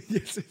anymore.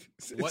 Yes,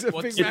 it's What- a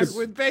what's Big Mac this?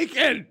 with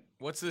bacon.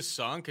 What's this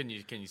song? Can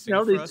you sing You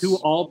know, it for the us? two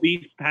all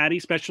beef patty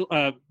special,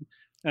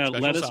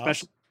 lettuce sauce.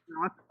 special,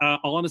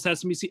 all in the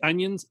sesame seed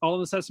onions, all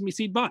in the sesame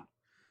seed bun.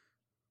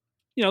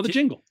 You know, the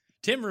jingle.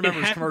 Tim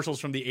remembers had- commercials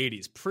from the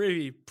 80s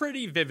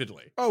pretty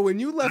vividly. Oh, when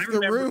you left the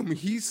remember- room,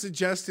 he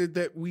suggested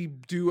that we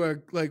do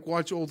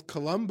watch old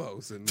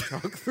Columbos and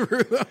talk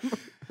through them.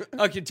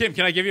 Okay, Tim,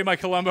 can I give you my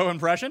Columbo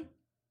impression?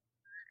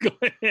 Go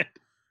ahead.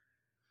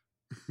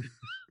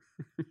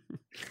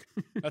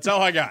 That's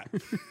all I got.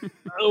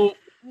 Oh,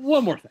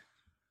 one more thing.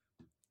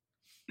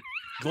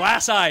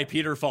 Glass Eye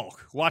Peter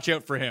Falk. Watch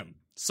out for him.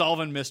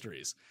 Solving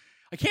mysteries.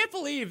 I can't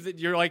believe that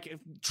you're like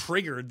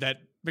triggered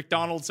that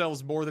McDonald's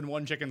sells more than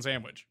one chicken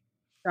sandwich.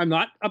 I'm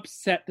not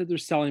upset that they're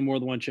selling more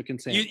than one chicken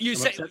sandwich. You I'm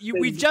say upset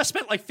we've just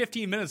spent like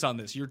 15 minutes on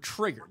this. You're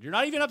triggered. You're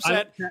not even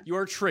upset. upset. You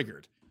are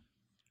triggered.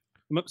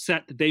 I'm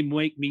upset that they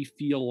make me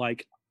feel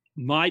like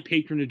my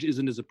patronage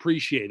isn't as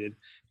appreciated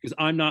because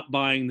I'm not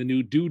buying the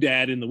new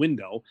doodad in the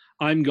window.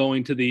 I'm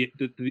going to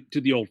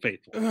the Old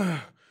Faithful.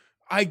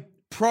 I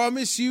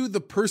promise you,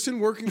 the person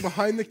working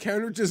behind the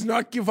counter does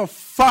not give a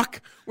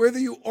fuck whether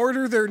you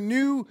order their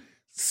new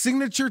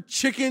signature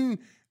chicken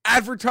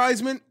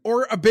advertisement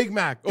or a Big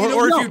Mac.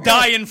 Or if you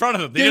die in front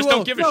of them. They just will.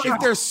 don't give a No, shit. If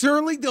they're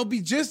surly, they'll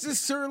be just as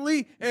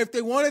surly. And if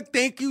they want to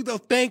thank you, they'll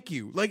thank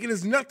you. Like, it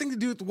has nothing to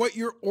do with what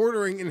you're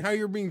ordering and how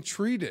you're being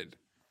treated.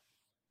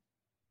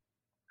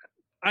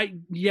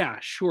 Yeah,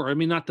 sure. I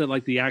mean, not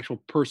the actual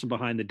person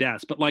behind the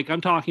desk, but like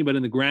I'm talking about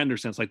in the grander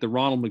sense, like the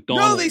Ronald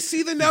McDonald. No, they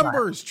see the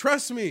numbers.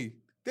 Trust me.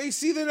 They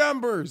see the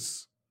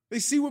numbers. They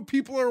see what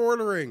people are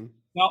ordering.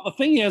 Well, the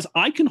thing is,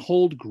 I can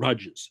hold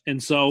grudges,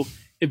 and so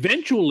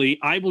eventually,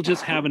 I will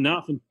just have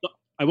enough, and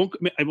I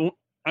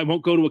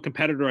won't go to a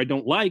competitor I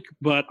don't like,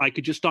 but I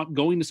could just stop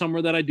going to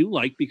somewhere that I do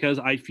like because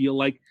I feel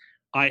like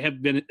I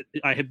have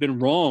been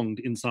wronged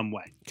in some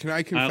way. Can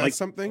I confess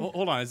something?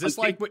 Hold on. Is this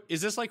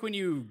like when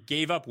you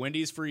gave up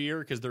Wendy's for a year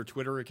because their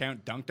Twitter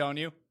account dunked on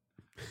you?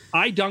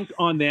 I dunked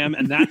on them,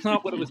 and that's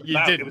not what it was You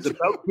about. didn't. It was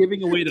about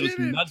giving away those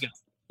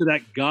nuggets to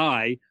that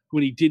guy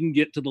when he didn't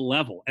get to the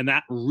level, and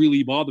that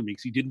really bothered me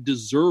because he didn't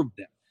deserve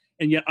them.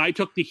 And yet I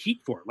took the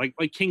heat for it,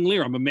 like King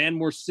Lear. I'm a man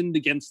more sinned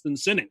against than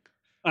sinning.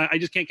 I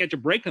just can't catch a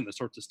break on this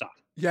sorts of stuff.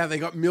 Yeah, they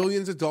got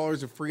millions of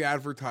dollars of free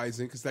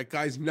advertising because that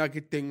guy's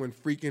nugget thing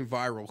went freaking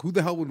viral. Who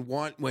the hell would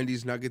want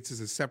Wendy's nuggets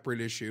is a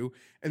separate issue.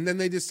 And then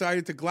they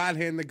decided to glad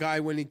hand the guy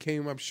when he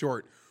came up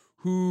short.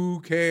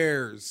 Who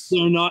cares?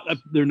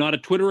 They're not a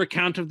Twitter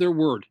account of their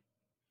word.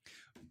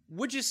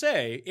 Would you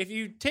say, if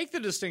you take the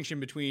distinction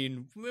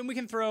between, and we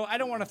can throw, I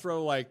don't want to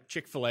throw like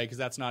Chick-fil-A because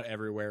that's not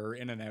everywhere, or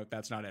In-N-Out,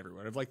 that's not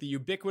everywhere, of like the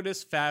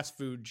ubiquitous fast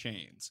food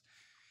chains.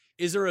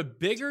 Is there a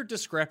bigger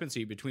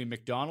discrepancy between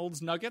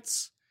McDonald's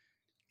nuggets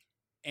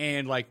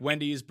and like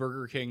Wendy's,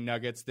 Burger King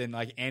nuggets than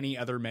like any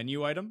other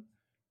menu item?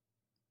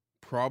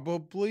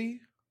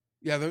 Probably.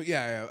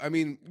 Yeah. I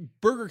mean,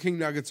 Burger King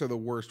nuggets are the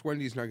worst.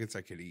 Wendy's nuggets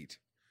I could eat.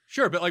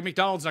 Sure, but like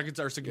McDonald's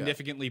nuggets are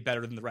significantly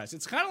better than the rest.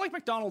 It's kind of like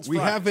McDonald's We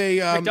fries. have a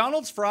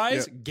McDonald's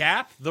fries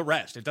gap the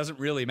rest. It doesn't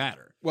really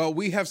matter. Well,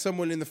 we have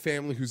someone in the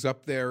family who's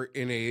up there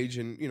in age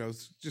and,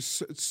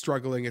 just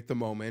struggling at the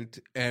moment.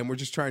 And we're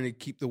just trying to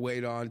keep the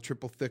weight on,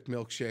 triple thick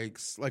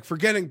milkshakes. Like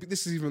forgetting,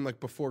 this is even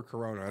like before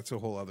Corona. That's a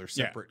whole other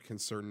separate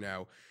concern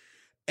now.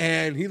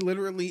 And he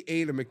literally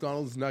ate a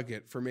McDonald's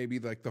nugget for maybe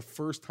like the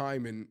first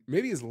time in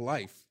maybe his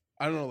life.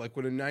 I don't know, like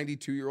would a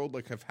 92-year-old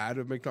like have had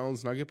a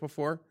McDonald's nugget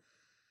before?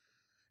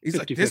 He's 50-50.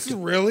 like, this is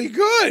really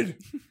good.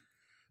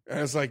 And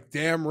I was like,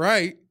 damn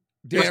right.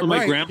 That's Damn when my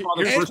right.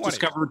 grandfather And first 20.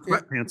 discovered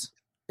sweatpants.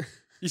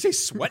 You say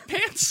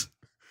sweatpants?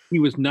 He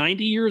was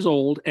 90 years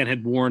old and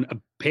had worn a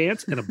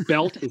pants and a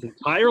belt his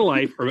entire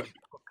life, or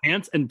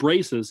pants and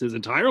braces his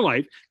entire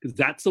life because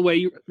that's the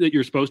way that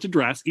you're supposed to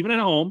dress, even at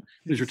home.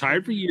 He was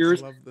retired for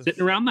years,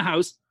 sitting around the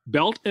house,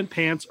 belt and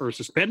pants or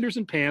suspenders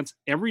and pants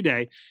every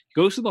day. He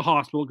goes to the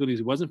hospital because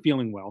he wasn't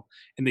feeling well,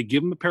 and they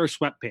give him a pair of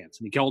sweatpants,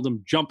 and he called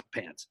them jump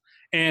pants.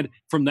 And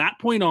from that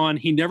point on,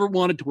 he never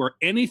wanted to wear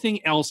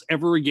anything else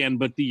ever again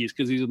but these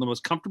because these are the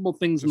most comfortable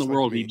things in the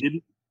world. He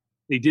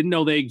didn't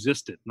know they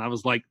existed. And I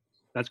was like,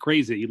 that's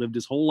crazy. He lived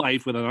his whole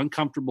life with an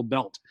uncomfortable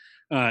belt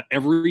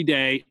every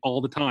day,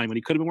 all the time, and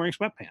he could have been wearing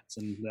sweatpants.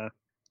 And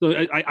so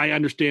I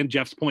understand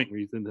Jeff's point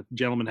where the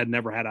gentleman had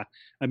never had a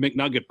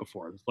McNugget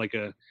before. It's like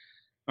a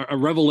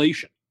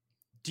revelation.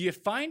 Do you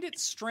find it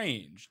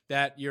strange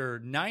that your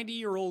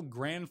 90-year-old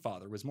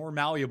grandfather was more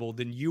malleable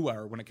than you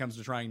are when it comes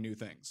to trying new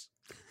things?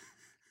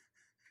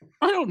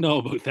 I don't know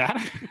about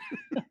that.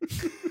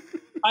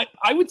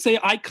 I would say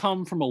I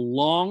come from a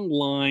long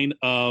line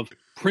of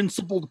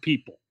principled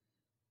people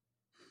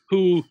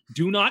who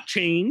do not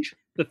change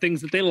the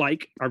things that they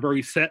like, are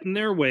very set in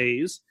their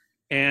ways,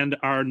 and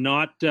are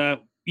not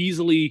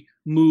easily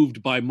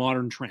moved by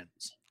modern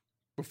trends.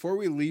 Before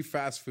we leave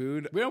fast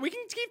food, Well, we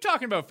can keep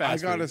talking about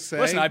fast food. I gotta say,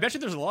 listen, I bet you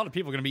there's a lot of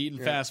people going to be eating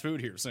fast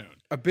food here soon.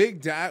 a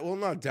big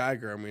not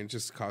dagger. I mean, it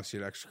just costs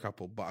you an extra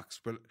couple bucks,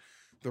 but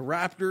the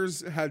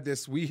Raptors had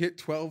this, we hit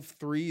 12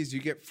 threes, you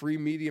get free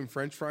medium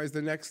French fries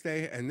the next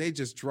day, and they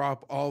just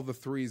drop all the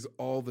threes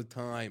all the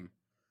time.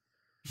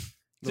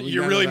 So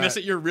you're really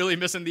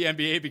missing the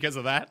NBA because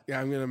of that?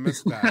 Yeah, I'm going to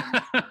miss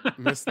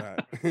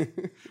that.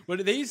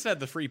 But they used to have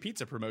the free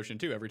pizza promotion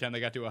too every time they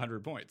got to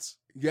 100 points.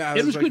 Yeah,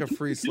 it was like a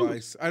free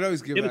slice. I'd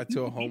always give that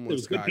to a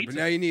homeless guy. But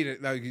now you need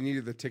it. Now you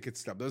needed the ticket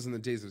stub. Those are the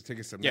days of the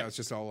ticket stub. Yeah. Now it's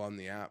just all on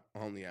the app.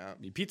 I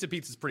mean,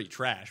 pizza's pretty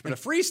trash, but a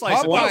free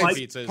slice of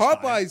pizza is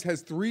Popeyes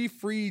has 3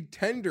 free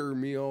tender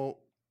meal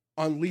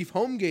on Leaf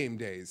home game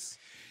days.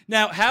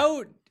 Now,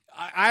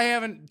 I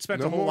haven't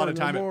spent a whole lot of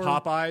time at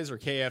Popeyes or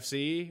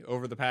KFC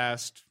over the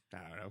past,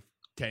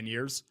 10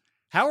 years.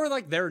 How are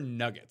like their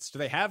nuggets? Do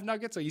they have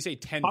nuggets? Or you say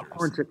tenders?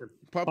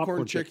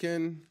 Popcorn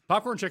chicken.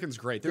 Popcorn chicken's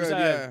great. There's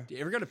Good, you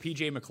ever go to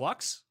PJ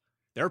McCluck's?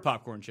 Their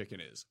popcorn chicken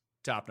is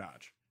top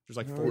notch. There's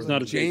like 4. It's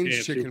not a Jane's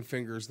KFC. chicken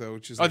fingers though,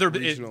 which is they're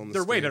regional in the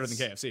they're way better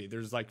States. than KFC.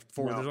 There's like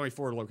 4. No. There's only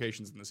 4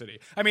 locations in the city.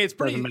 I mean, it's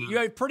pretty. You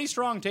have pretty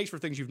strong takes for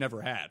things you've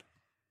never had.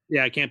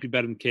 Yeah, it can't be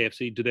better than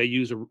KFC. Do they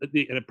use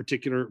a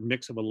particular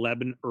mix of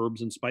 11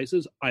 herbs and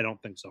spices? I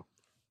don't think so. I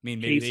mean,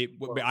 maybe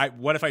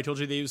what if I told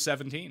you they use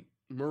 17?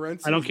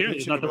 Morency I don't care. It's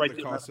It's not the right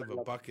the cost of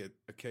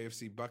a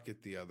KFC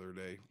bucket the other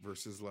day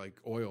versus like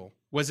oil.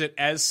 Was it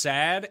as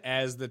sad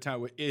as the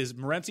time? Is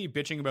Morency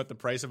bitching about the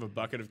price of a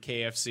bucket of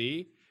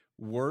KFC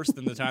worse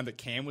than the time that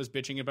Cam was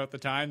bitching about the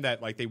time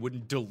that like they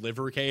wouldn't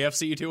deliver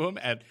KFC to him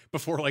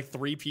before like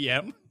 3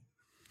 p.m.?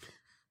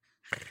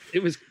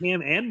 It was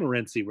Cam and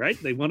Morency, right?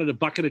 They wanted a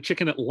bucket of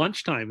chicken at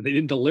lunchtime, and they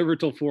didn't deliver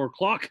till 4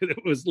 o'clock. And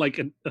it was like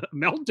a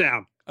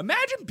meltdown.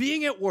 Imagine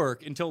being at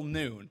work until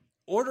noon,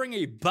 ordering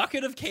a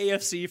bucket of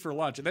KFC for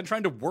lunch, and then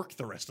trying to work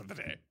the rest of the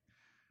day.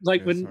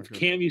 Like when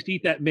Cam used to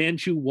eat that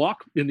Manchu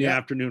walk in the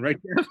afternoon, right?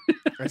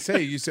 I say,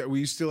 we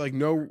used to like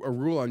know a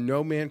rule on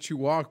no Manchu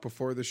walk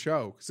before the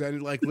show. Because then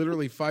like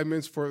literally 5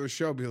 minutes before the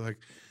show, be like,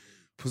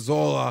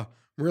 Pizzola,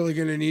 I'm really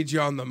going to need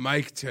you on the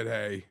mic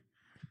today.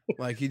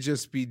 Like he'd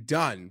just be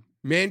done.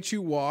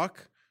 Manchu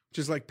walk, which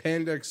is like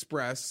Panda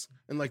Express,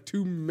 and like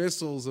 2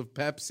 missiles of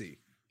Pepsi.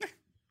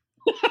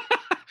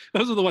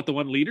 Those are the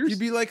 1 liters? You'd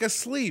be like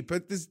asleep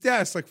at this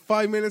desk like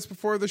 5 minutes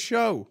before the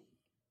show.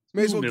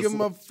 May as well give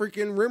him a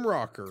freaking rim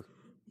rocker.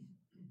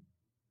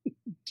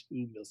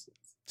 2 missiles.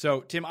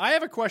 So, Tim, I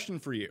have a question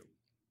for you.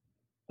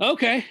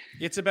 Okay.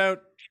 It's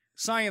about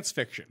science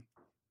fiction.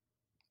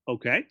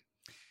 Okay.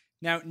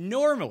 Now,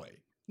 normally,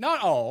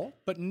 not all,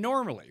 but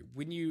normally,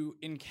 when you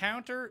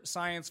encounter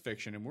science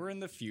fiction and we're in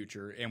the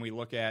future and we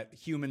look at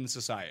human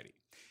society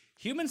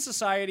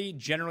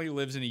generally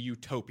lives in a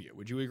utopia.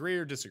 Would you agree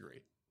or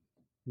disagree?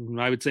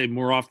 I would say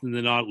more often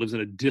than not, it lives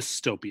in a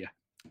dystopia.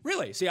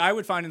 Really? See, I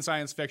would find in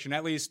science fiction,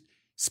 at least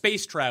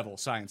space travel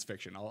science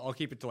fiction. I'll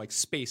keep it to like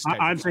space type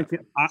I'm of stuff.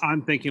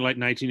 I'm thinking like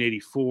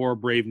 1984,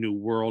 Brave New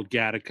World,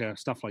 Gattaca,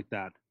 stuff like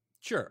that.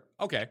 Sure.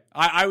 Okay.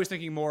 I was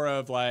thinking more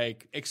of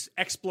like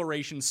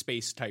exploration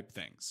space type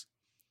things.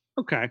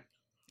 Okay.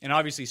 And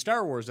obviously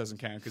Star Wars doesn't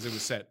count because it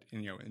was set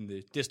in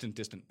the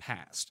distant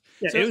past.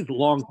 Yeah, So- it was a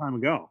long time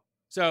ago.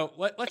 So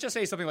let's just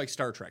say something like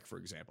Star Trek, for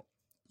example.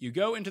 You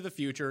go into the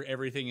future,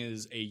 everything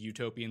is a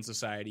utopian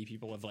society.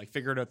 People have like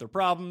figured out their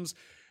problems.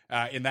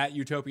 In that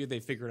utopia, they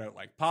figured out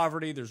like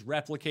poverty. There's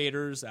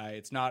replicators.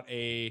 It's not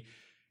a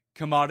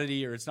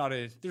commodity, or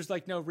there's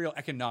like no real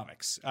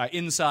economics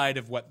inside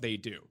of what they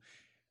do.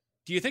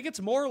 Do you think it's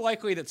more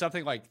likely that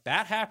something like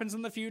that happens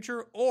in the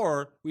future,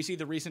 or we see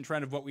the recent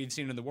trend of what we've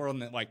seen in the world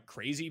and that like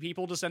crazy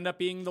people just end up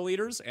being the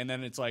leaders, and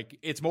then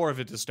it's more of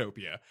a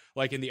dystopia,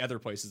 like in the other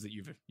places that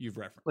you've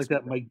referenced,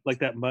 like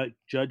that Mike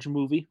Judge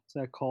movie. What's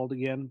that called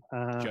again?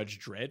 Judge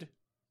Dredd?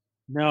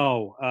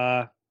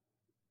 No.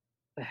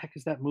 The heck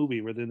is that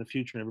movie where they're in the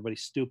future and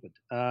everybody's stupid?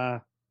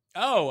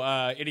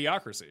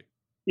 Idiocracy.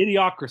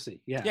 Idiocracy.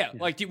 Yeah. Yeah.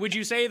 Like, would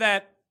you say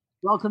that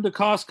Welcome to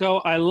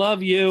Costco. I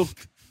love you.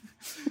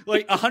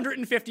 Like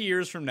 150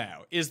 years from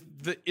now, is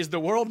the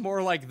world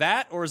more like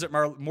that, or is it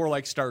more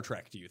like Star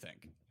Trek, do you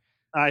think?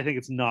 I think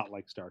it's not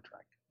like Star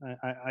Trek.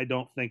 I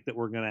don't think that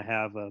we're going to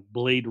have a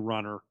Blade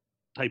Runner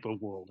type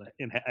of world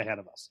ahead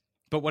of us.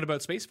 But what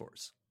about Space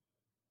Force?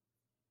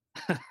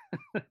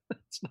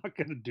 It's not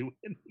going to do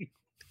anything.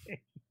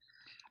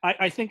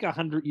 I think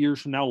 100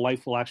 years from now,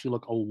 life will actually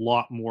look a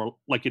lot more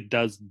like it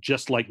does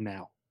just like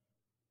now.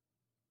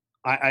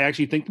 I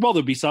actually think, well,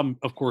 there'll be some,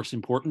 of course,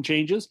 important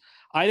changes.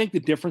 I think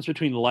the difference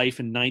between life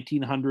in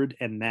 1900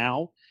 and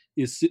now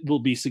will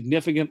be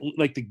significant.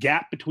 Like the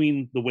gap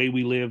between the way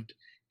we lived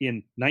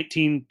in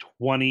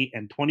 1920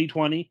 and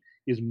 2020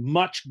 is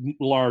much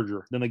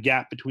larger than the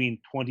gap between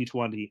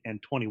 2020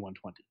 and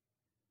 2120.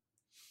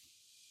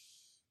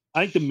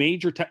 I think the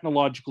major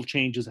technological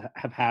changes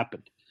have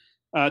happened.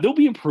 There'll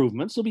be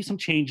improvements. There'll be some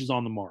changes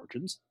on the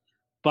margins.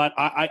 But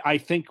I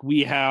think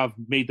we have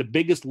made the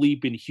biggest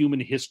leap in human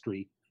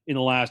history in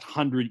the last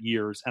 100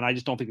 years. And I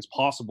just don't think it's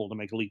possible to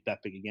make a leap that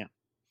big again.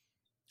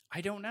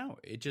 I don't know.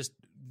 It just,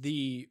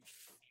 the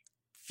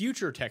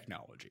future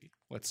technology,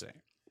 let's say,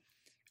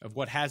 of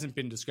what hasn't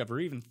been discovered or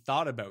even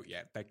thought about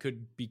yet that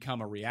could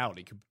become a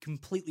reality, could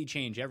completely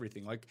change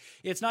everything. Like,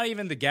 it's not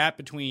even the gap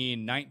between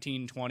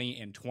 1920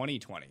 and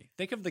 2020.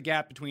 Think of the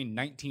gap between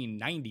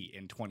 1990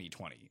 and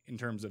 2020 in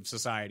terms of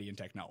society and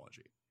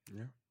technology.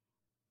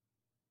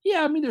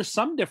 Yeah, I mean, there's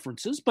some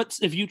differences, but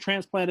if you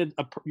transplanted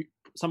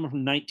someone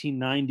from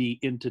 1990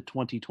 into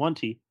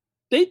 2020,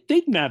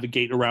 they'd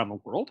navigate around the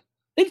world.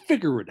 They'd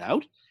figure it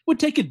out. It would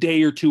take a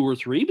day or two or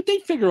three, but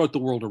they'd figure out the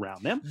world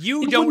around them.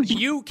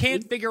 You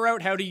can't figure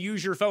out how to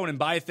use your phone and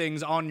buy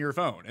things on your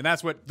phone. And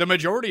that's what the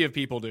majority of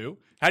people do.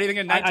 How do you think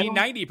a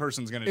 1990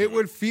 person's going to do it? It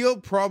would feel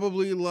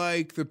probably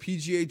like the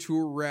PGA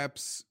Tour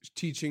reps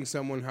teaching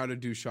someone how to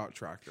do shot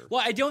tracker.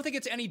 Well, I don't think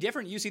it's any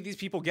different. You see these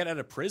people get out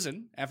of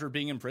prison after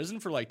being in prison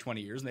for like 20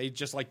 years, and they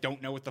just like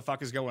don't know what the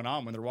fuck is going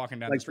on when they're walking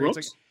down the street.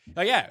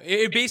 Like, yeah,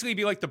 it'd basically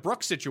be like the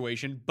Brooks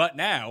situation, but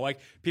now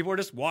like people are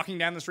just walking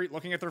down the street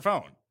looking at their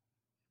phone.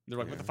 They're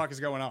like, what the fuck is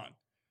going on?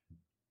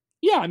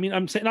 Yeah, I mean,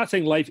 I'm not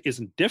saying life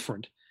isn't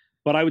different,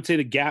 but I would say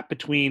the gap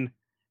between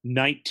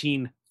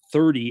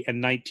 1930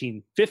 and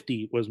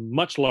 1950 was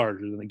much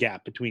larger than the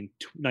gap between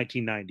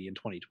 1990 and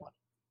 2020.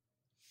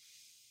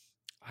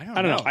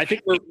 I don't know. I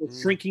think we're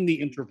shrinking the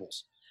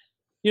intervals.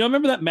 You know,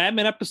 remember that Mad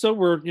Men episode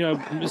where, you know,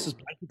 Mrs.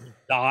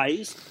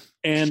 dies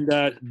and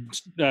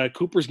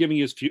Cooper's giving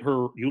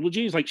her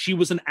eulogy? It's like she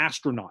was an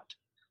astronaut.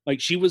 Like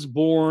she was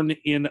born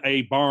in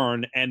a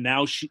barn and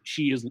now she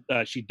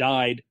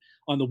died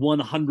on the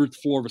 100th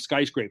floor of a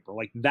skyscraper.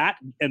 Like that,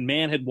 and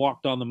man had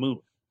walked on the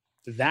moon.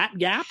 That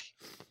gap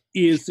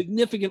is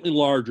significantly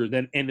larger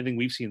than anything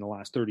we've seen in the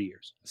last 30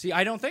 years. See,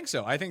 I don't think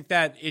so. I think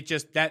that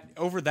that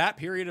over that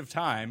period of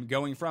time,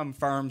 going from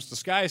farms to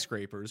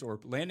skyscrapers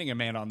or landing a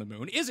man on the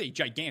moon is a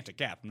gigantic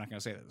gap. I'm not going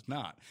to say that it's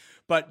not,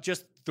 but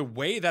just the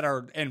way that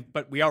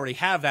but we already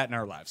have that in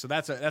our lives. So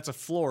that's a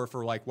floor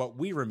for like what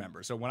we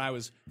remember. So when I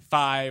was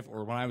 5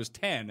 or when I was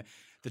 10,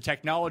 the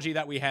technology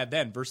that we had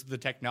then versus the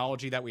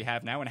technology that we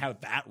have now and how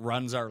that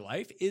runs our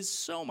life is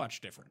so much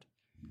different.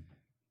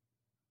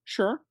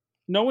 Sure.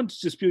 No one's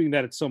disputing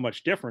that it's so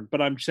much different,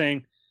 but I'm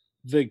saying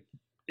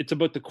it's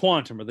about the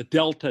quantum or the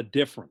delta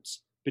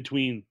difference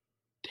between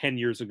 10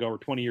 years ago or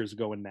 20 years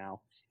ago and now.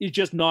 It's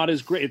just not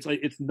as great.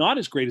 It's not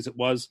as great as it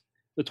was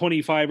the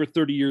 25 or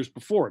 30 years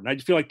before. And I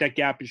just feel like that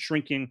gap is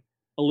shrinking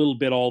a little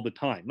bit all the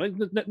time. Like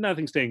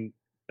nothing staying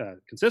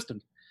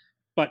consistent,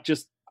 but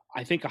just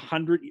I think I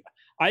think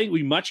it would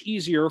be much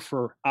easier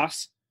for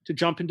us to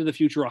jump into the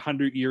future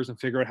 100 years and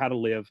figure out how to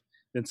live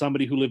than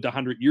somebody who lived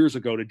 100 years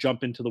ago to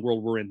jump into the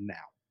world we're in now.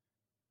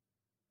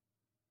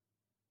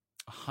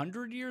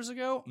 100 years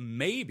ago?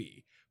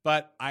 Maybe.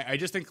 But I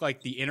just think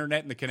like the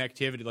internet and the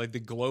connectivity, like the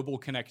global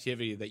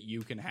connectivity that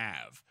you can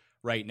have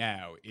right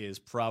now is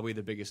probably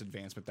the biggest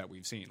advancement that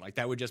we've seen. Like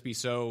that would just be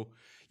so,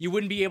 you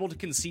wouldn't be able to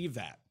conceive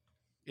that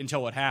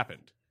until it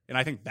happened. And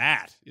I think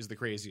that is the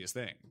craziest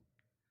thing.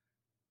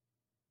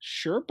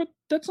 Sure, but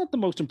that's not the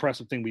most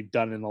impressive thing we've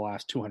done in the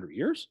last 200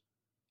 years.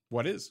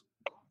 What is?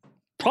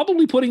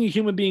 Probably putting a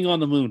human being on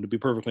the moon, to be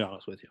perfectly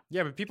honest with you.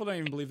 Yeah, but people don't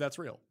even believe that's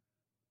real.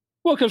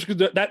 Well, because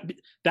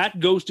that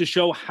goes to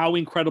show how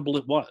incredible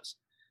it was.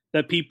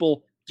 That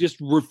people just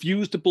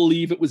refused to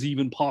believe it was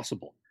even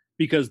possible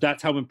because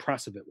that's how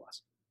impressive it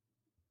was.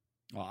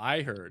 Well,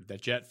 I heard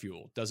that jet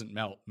fuel doesn't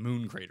melt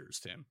moon craters,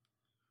 Tim.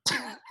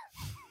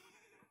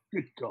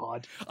 Good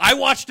God. I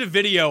watched a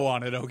video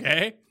on it,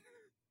 okay?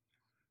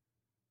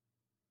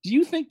 Do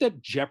you think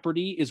that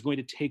Jeopardy is going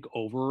to take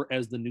over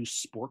as the new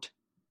sport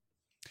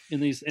in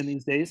these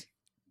days?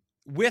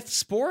 With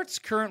sports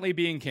currently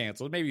being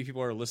canceled, maybe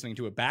people are listening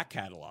to a back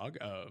catalog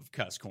of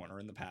Cuss Corner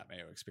and the Pat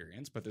Mayo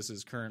Experience, but this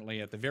is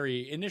currently at the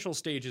very initial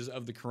stages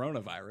of the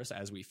coronavirus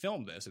as we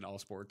film this, and all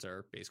sports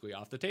are basically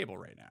off the table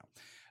right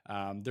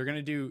now. They're going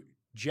to do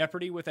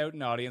Jeopardy without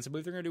an audience. I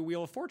believe they're going to do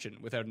Wheel of Fortune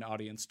without an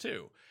audience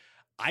too.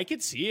 I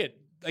could see it.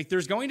 Like,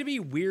 there's going to be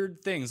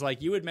weird things.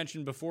 Like you had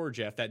mentioned before,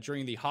 Jeff, that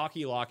during the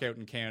hockey lockout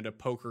in Canada,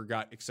 poker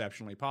got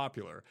exceptionally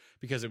popular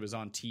because it was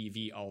on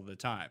TV all the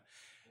time.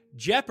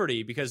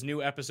 Jeopardy, because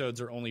new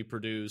episodes are only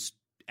produced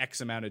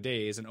X amount of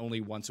days and only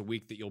once a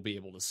week that you'll be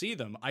able to see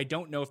them. I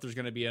don't know if there's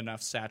going to be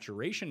enough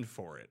saturation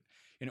for it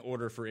in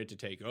order for it to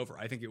take over.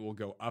 I think it will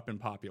go up in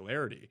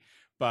popularity.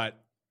 But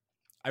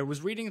I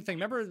was reading a thing.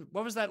 Remember,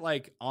 what was that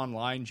like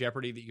online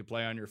Jeopardy that you could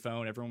play on your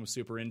phone? Everyone was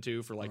super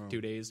into for like 2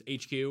 days.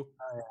 HQ. Oh,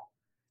 yeah.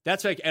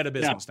 That's like out of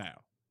business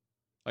now.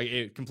 Like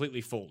it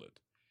completely folded.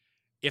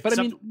 If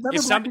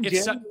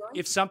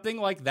something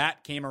like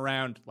that came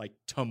around like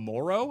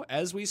tomorrow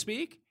as we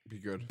speak, be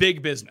good.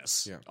 Big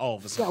business. Yeah. All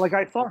of a sudden. Yeah, like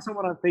I saw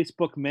someone on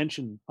Facebook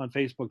mention on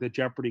Facebook that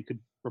Jeopardy could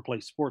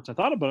replace sports. I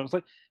thought about it. I was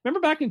like,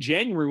 remember back in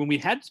January when we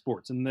had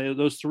sports and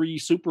those 3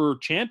 super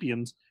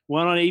champions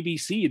went on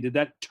ABC and did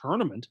that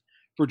tournament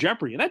for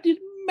Jeopardy, and that did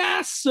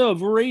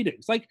massive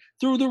ratings, like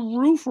through the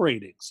roof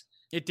ratings.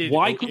 It did.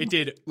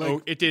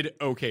 It did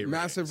okay.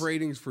 Massive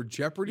ratings for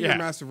Jeopardy, or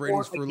massive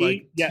ratings for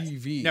like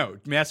TV. No,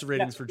 massive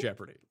ratings for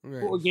Jeopardy.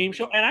 For a game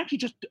show, and actually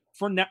just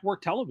for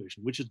network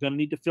television, which is going to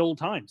need to fill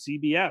time.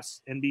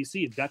 CBS,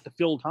 NBC, it's got to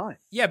fill time.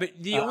 Yeah, but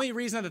the only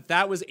reason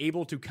that was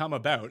able to come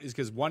about is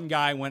because one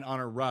guy went on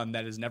a run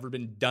that has never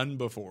been done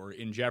before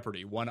in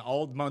Jeopardy,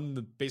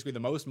 won basically the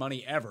most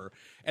money ever,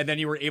 and then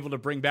you were able to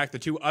bring back the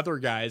 2 other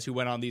guys who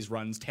went on these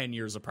runs 10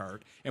 years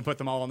apart and put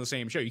them all on the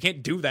same show. You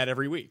can't do that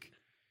every week.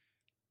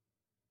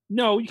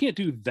 No, you can't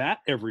do that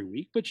every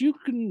week, but you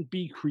can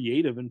be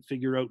creative and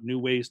figure out new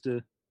ways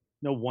to,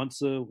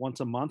 once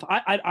a month.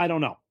 I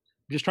don't know.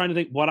 I'm just trying to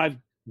think what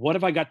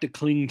have I got to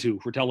cling to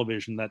for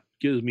television that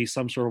gives me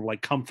some sort of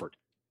like comfort.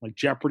 Like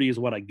Jeopardy is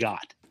what I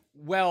got.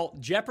 Well,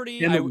 Jeopardy,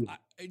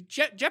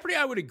 Jeopardy,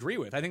 I would agree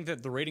with. I think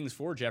that the ratings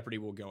for Jeopardy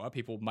will go up.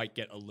 People might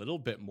get a little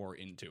bit more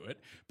into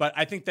it, but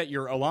I think that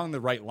you're along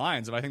the right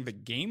lines. I think the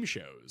game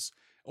shows,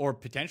 or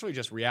potentially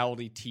just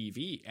reality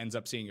TV, ends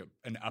up seeing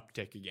an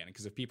uptick again.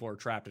 Because if people are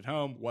trapped at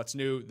home, what's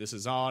new? This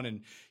is on,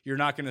 and you're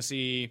not going to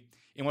see,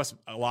 unless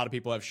a lot of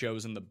people have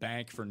shows in the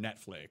bank for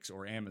Netflix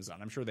or Amazon.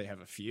 I'm sure they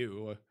have a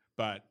few,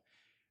 but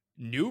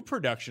new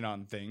production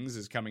on things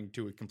is coming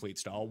to a complete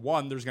stall.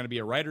 1, there's going to be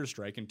a writer's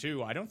strike, and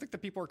 2, I don't think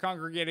that people are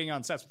congregating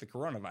on sets with the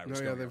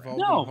coronavirus. No, yeah, they've all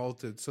been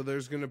halted. So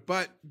there's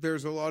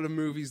a lot of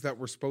movies that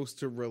were supposed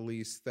to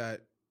release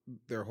that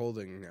they're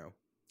holding now.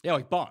 Yeah,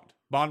 like Bond.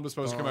 Bond was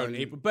supposed to come out in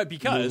April, but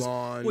because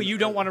Mulan, you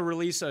don't want to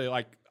release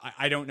I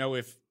don't know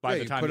if by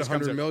the time you put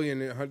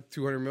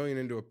 200 million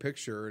into a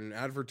picture and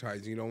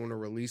advertising, you don't want to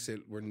release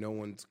it where no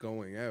one's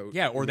going out.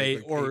 Yeah, or they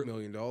 $8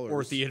 million.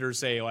 Or theaters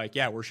say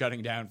we're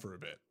shutting down for a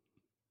bit.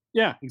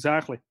 Yeah,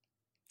 exactly.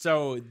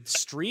 So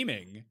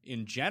streaming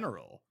in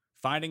general,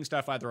 finding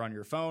stuff either on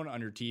your phone, on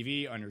your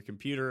TV, on your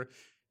computer,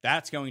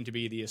 that's going to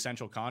be the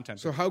essential content.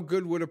 So how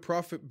good would a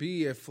profit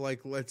be if,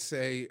 let's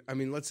say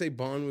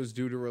Bond was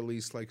due to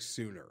release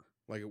sooner?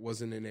 It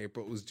wasn't in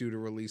April. It was due to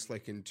release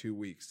in 2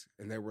 weeks.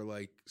 And they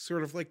were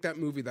sort of like that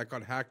movie that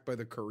got hacked by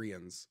the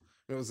Koreans.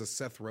 It was a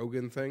Seth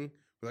Rogen thing.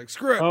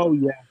 Screw it. Oh,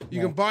 yeah.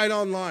 You can buy it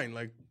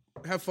online.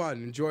 Have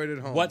fun. Enjoy it at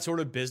home. What sort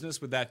of business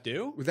would that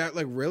do? Would that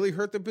really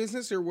hurt the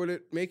business, or would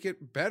it make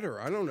it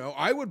better? I don't know.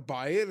 I would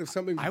buy it if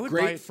something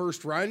great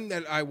first run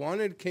that I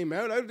wanted came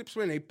out. I would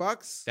spend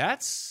 $8.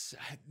 That's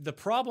the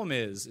problem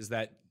is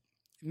that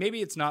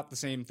maybe it's not the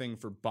same thing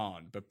for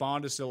Bond, but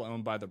Bond is still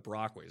owned by the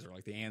Brockways, or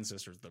the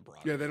ancestors of the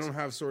Brockways. Yeah, they don't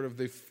have sort of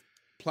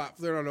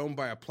they're not owned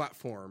by a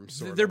platform.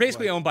 They're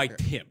basically owned by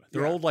Tim.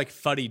 They're old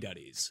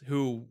fuddy-duddies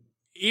who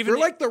they're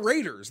like the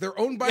Raiders. They're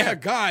owned by a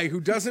guy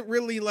who doesn't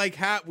really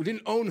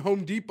didn't own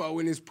Home Depot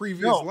in his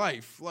previous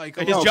life.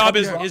 His job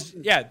is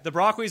the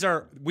Brockways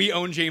we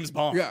own James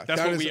Bond. Yeah, that's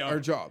what we own.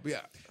 Our job.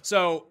 Yeah.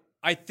 So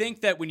I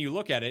think that when you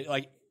look at it,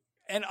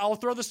 and I'll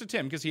throw this to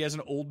Tim because he has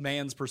an old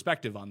man's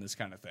perspective on this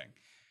kind of thing.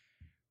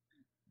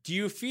 Do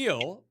you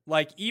feel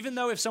even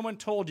though if someone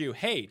told you,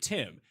 hey,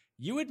 Tim,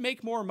 you would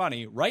make more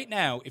money right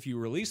now if you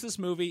released this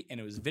movie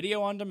and it was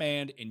video on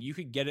demand and you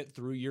could get it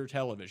through your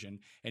television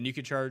and you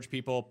could charge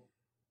people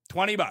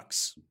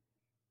 $20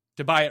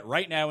 to buy it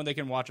right now and they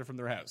can watch it from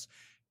their house.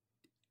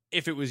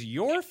 If it was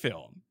your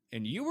film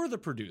and you were the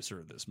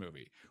producer of this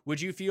movie, would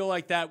you feel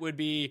like that would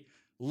be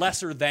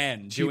lesser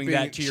than doing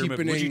that to your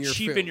movie? Would you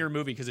cheapen your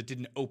movie because it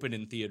didn't open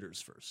in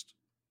theaters first?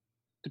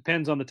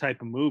 Depends on the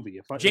type of movie.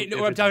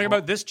 I'm talking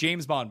about this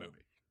James Bond movie.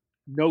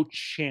 No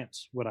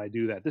chance would I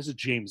do that. This is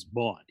James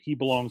Bond. He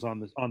belongs on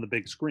the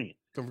big screen.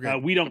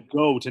 We don't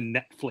go to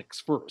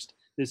Netflix first.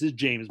 This is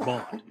James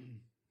Bond.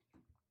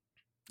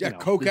 Yeah,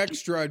 Coke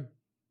Extra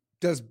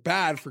does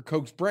bad for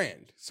Coke's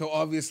brand. So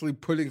obviously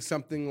putting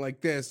something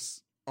like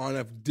this on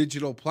a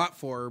digital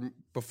platform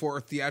before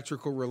a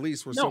theatrical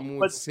release where someone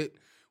would sit,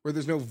 where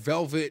there's no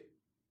velvet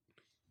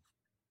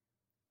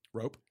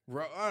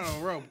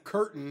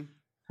curtain.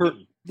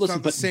 Listen,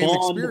 not the same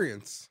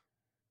experience.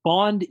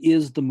 Bond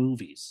is the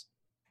movies.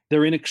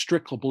 They're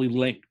inextricably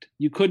linked.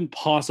 You couldn't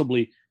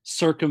possibly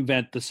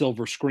circumvent the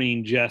silver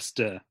screen just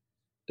to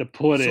to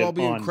put So it I'll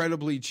be on.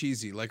 incredibly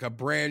cheesy, like a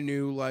brand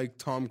new like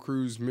Tom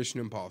Cruise Mission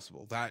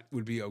Impossible. That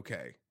would be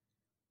okay.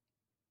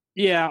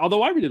 Yeah,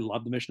 although I really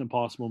love the Mission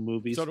Impossible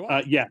movies. So do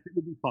I. Yeah, it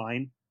would be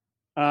fine.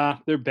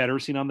 They're better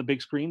seen on the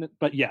big screen,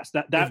 but yes,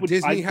 that If would.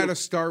 Disney had a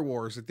Star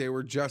Wars that they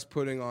were just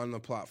putting on the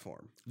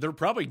platform. They're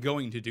probably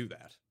going to do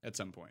that at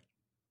some point.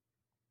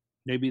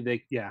 maybe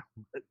they. Yeah,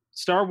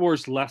 Star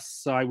Wars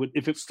less. I would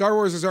if it's Star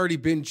Wars has already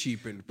been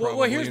cheapened,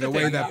 probably here's in the a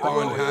way thing. that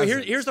Bond has.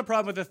 Here's the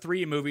problem with the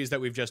three movies that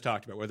we've just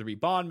talked about, whether it be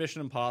Bond, Mission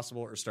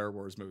Impossible, or Star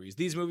Wars movies.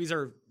 These movies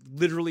are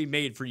literally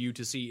made for you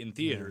to see in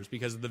theaters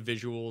because of the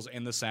visuals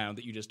and the sound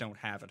that you just don't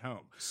have at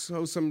home.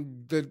 So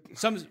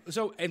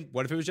And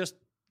what if it was just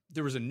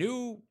there was a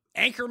new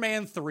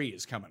Anchorman 3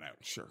 is coming out,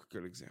 sure,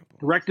 good example.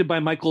 directed by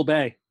Michael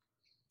Bay.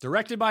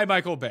 directed by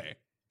Michael Bay.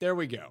 There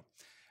we go.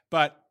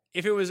 But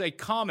if it was a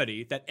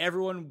comedy that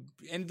everyone,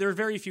 and there are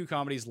very few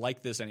comedies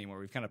like this anymore,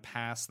 we've kind of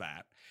passed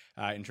that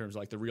in terms of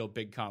like the real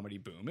big comedy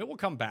boom. It will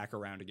come back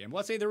around again. But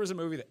let's say there was a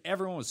movie that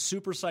everyone was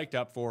super psyched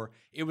up for.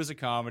 It was a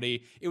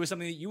comedy. It was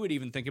something that you would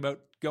even think about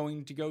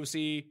going to go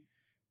see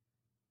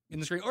in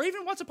the screen, or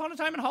even Once Upon a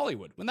Time in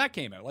Hollywood when that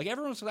came out. Like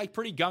everyone was like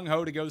pretty gung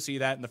ho to go see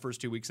that in the first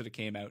 2 weeks that it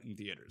came out in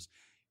theaters.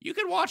 You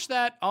could watch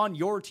that on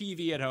your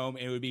TV at home,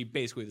 and it would be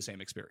basically the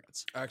same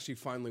experience. I actually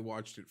finally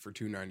watched it for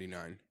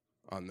 $2.99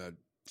 on the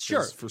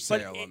Sure, for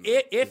sale. but on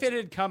the, if it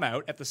had come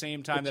out at the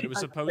same time that it was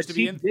supposed to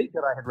be in,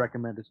 that I had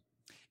recommended.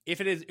 if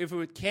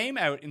it came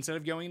out instead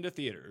of going into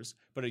theaters,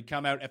 but it had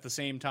come out at the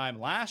same time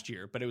last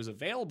year, but it was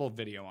available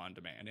video on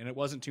demand, and it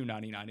wasn't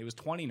 $2.99, it was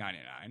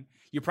 $20.99,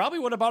 you probably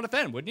would have bought it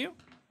then, wouldn't you?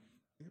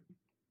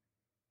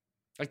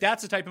 Like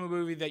that's the type of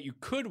movie that you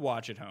could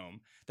watch at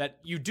home that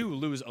you do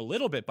lose a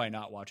little bit by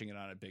not watching it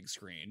on a big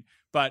screen,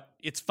 but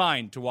it's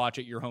fine to watch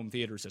at your home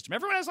theater system.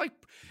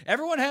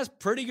 Everyone has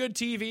pretty good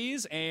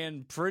TVs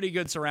and pretty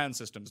good surround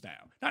systems now.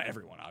 Not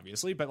everyone,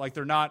 obviously, but like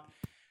they're not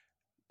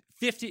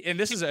 50. And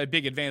this is a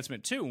big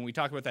advancement too when we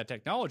talk about that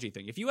technology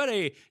thing. If you had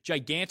a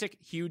gigantic,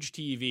 huge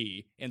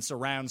TV and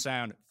surround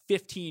sound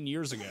 15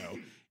 years ago,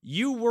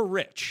 you were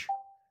rich.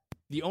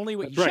 The only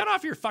way, shut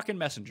off your fucking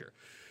messenger.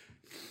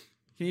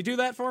 Can you do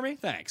that for me?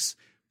 Thanks.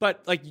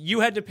 But like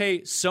you had to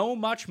pay so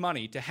much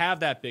money to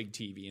have that big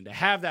TV and to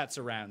have that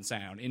surround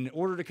sound in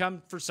order to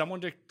come for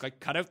someone to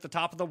like cut out the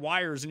top of the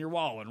wires in your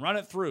wall and run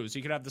it through so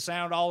you could have the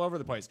sound all over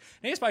the place.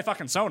 And you just buy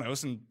fucking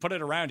Sonos and put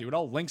it around you. It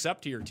all links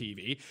up to your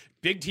TV.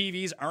 Big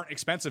TVs aren't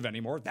expensive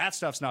anymore. That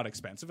stuff's not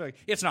expensive. Like,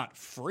 it's not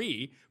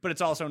free, but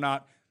it's also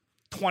not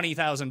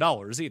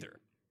 $20,000 either.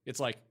 It's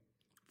like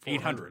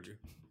 $800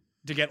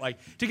 to get like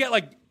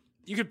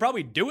you could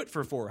probably do it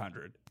for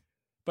 $400.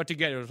 But to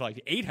get it was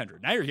like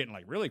 $800. Now you're getting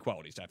like really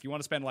quality stuff. You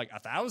want to spend like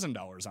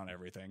 $1,000 on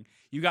everything.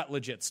 You got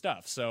legit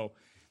stuff. So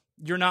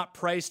you're not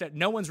priced at.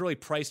 No one's really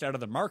priced out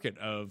of the market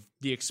of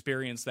the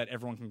experience that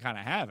everyone can kind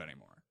of have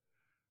anymore.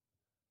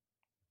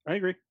 I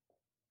agree.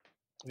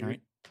 All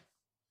right.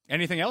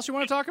 Anything else you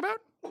want to talk about?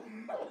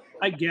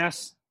 I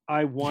guess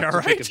I want All to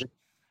right. take a.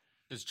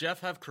 Does Jeff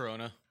have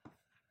corona?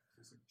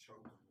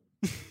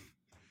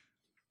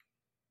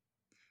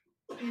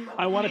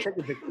 I want to take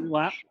a victory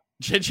lap.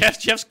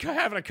 Jeff's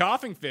having a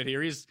coughing fit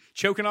here. He's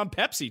choking on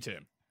Pepsi,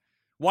 Tim.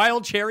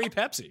 Wild cherry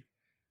Pepsi.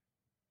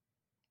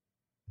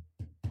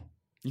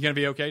 You gonna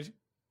be okay?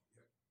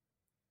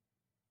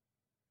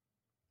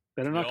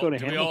 Better not go to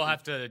Do Hamilton. we all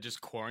have to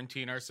just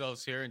quarantine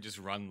ourselves here and just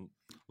run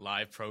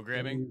live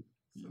programming?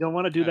 You don't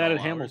want to do that all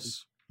at Hamilton.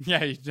 hours?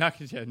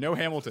 Yeah, no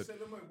Hamilton. I said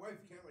that my wife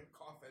can't like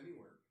cough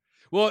anywhere.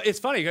 Well, it's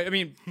funny. I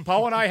mean,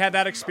 Paul and I had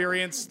that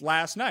experience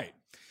last night.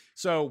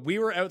 So we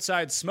were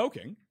outside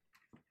smoking,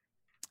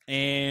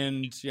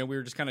 and we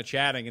were just kind of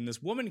chatting, and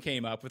this woman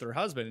came up with her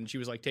husband, and she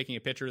was like taking a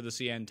picture of the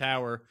CN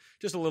Tower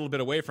just a little bit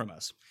away from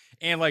us.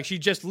 And like she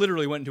just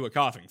literally went into a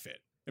coughing fit.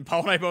 And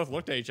Paul and I both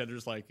looked at each other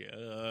just like,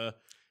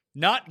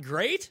 not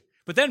great.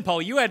 But then,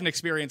 Paul, you had an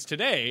experience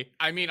today.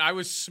 I mean, I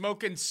was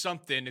smoking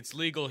something. It's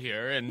legal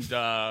here, and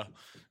so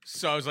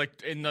I was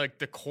like in like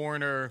the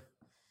corner,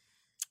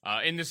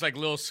 in this like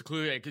little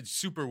secluded. It's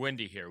super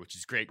windy here, which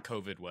is great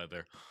COVID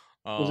weather.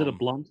 Was it a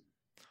blunt?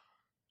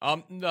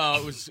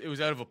 No, it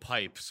was out of a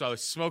pipe. So I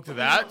smoked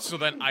that. So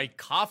then I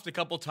coughed a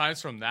couple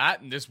times from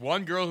that, and this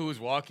one girl who was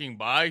walking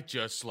by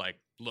just like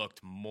looked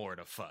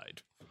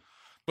mortified.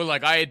 But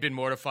like I had been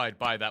mortified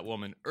by that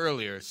woman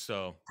earlier,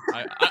 so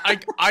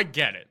I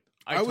get it.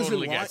 I was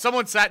totally in get line- it.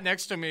 Someone sat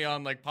next to me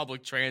on like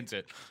public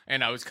transit,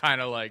 and I was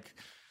kind of like,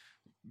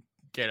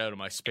 get out of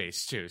my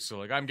space too. So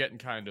like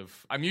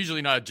I'm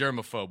usually not a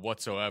germaphobe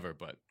whatsoever,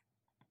 but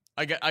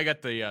I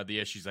get the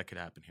issues that could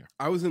happen here.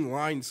 I was in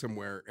line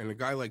somewhere, and a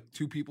guy like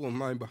two people in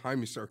line behind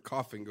me started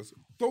coughing. Goes,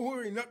 "Don't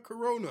worry, not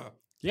corona."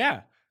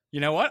 Yeah. You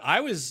know what?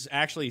 I was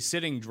actually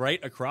sitting right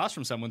across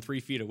from someone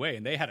 3 feet away,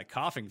 and they had a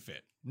coughing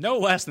fit no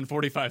less than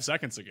 45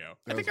 seconds ago.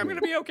 I think I'm going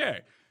to be okay.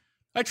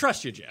 I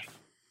trust you, Jeff.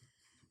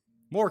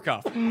 More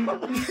coffee.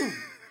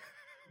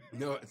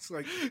 No, it's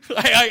like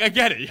I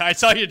get it. I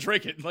saw you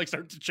drink it and like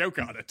start to choke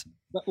on it.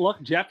 But look,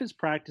 Jeff is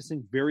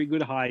practicing very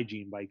good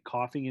hygiene by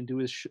coughing into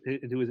his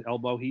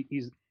elbow.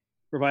 He's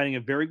providing a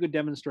very good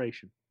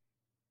demonstration.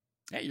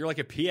 Hey, you're like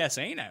a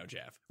PSA now,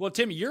 Jeff. Well,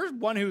 Tim, you're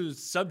one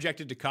who's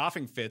subjected to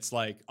coughing fits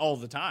like all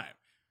the time.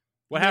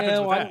 What happens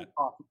with that?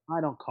 I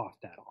don't cough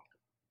that often.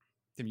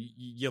 Tim,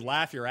 you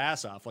laugh your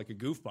ass off like a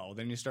goofball,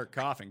 then you start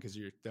coughing because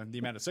you're the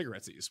amount of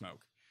cigarettes that you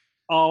smoke.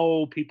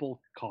 Oh, people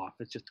cough.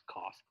 It's just a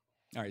cough.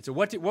 All right. So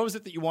what was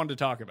it that you wanted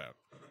to talk about?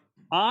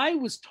 I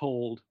was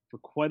told for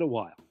quite a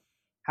while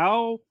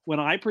how when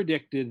I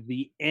predicted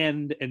the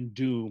end and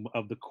doom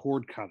of the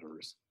cord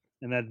cutters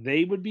and that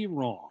they would be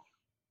wrong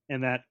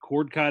and that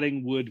cord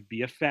cutting would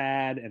be a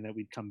fad and that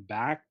we'd come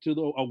back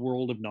to a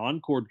world of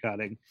non-cord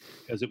cutting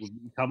because it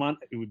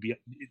would be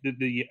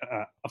the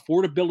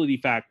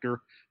affordability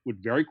factor would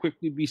very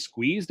quickly be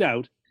squeezed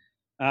out.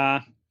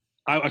 I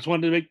just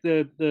wanted to make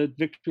the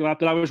victory lap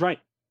that I was right.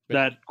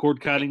 That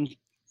cord cutting,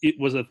 it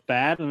was a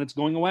fad and it's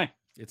going away.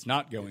 It's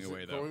not going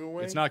away, though. Going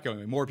away? It's not going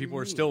away. More people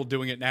are still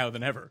doing it now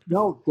than ever.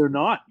 No, they're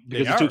not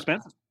because it's too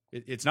expensive.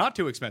 It's not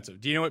too expensive.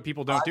 Do you know what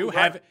people don't do?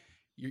 Right.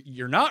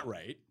 You're not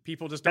right.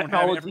 People just don't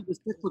have technology is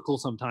cyclical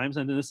sometimes,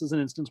 and this is an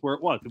instance where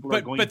it was. People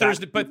are going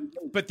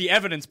but the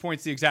evidence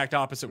points the exact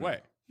opposite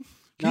way.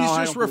 He's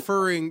just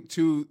referring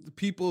to the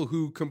people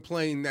who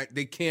complain that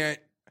they can't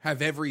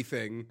have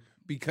everything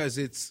because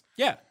it's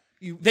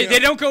They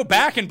don't go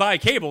back and buy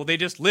cable. They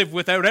just live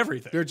without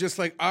everything. They're just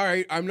like, all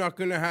right, I'm not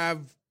going to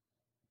have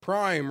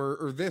Prime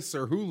or this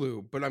or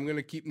Hulu, but I'm going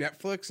to keep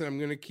Netflix and I'm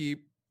going to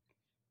keep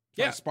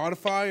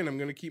Spotify and I'm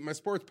going to keep my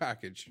sports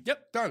package.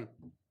 Yep. Done.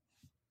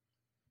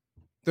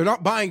 They're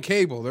not buying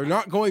cable. They're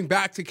not going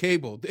back to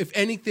cable. If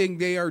anything,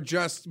 they are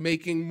just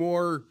making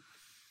more.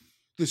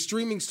 The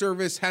streaming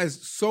service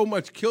has so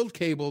much killed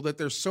cable that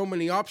there's so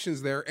many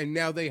options there, and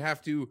now they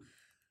have to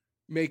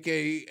make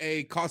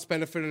a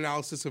cost-benefit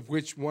analysis of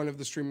which one of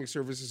the streaming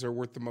services are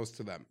worth the most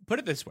to them. Put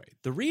it this way.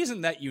 The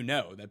reason that you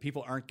know that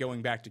people aren't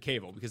going back to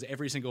cable because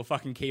every single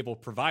fucking cable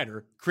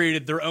provider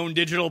created their own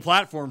digital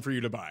platform for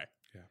you to buy.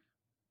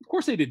 Of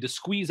course they did, to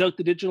squeeze out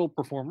the digital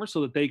performers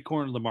so that they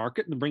corner the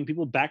market and bring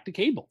people back to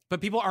cable.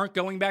 But people aren't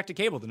going back to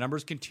cable. The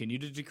numbers continue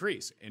to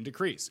decrease and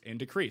decrease and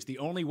decrease. The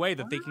only way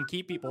that they can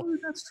keep people...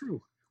 That's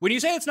true. When you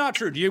say it's not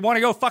true, do you want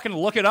to go fucking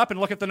look it up and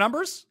look at the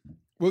numbers?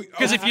 Well,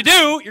 because if you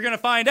do, you're going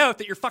to find out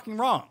that you're fucking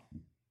wrong. I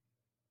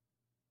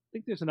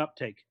think there's an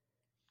uptake.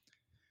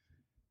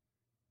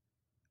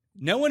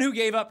 No one who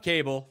gave up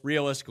cable,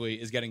 realistically,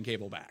 is getting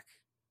cable back.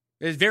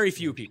 There's very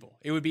few people.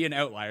 It would be an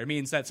outlier. It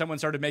means that someone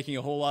started making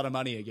a whole lot of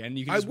money again.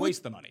 You can just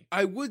waste the money.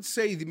 I would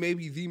say that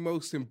maybe the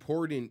most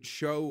important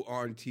show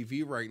on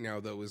TV right now,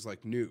 though, is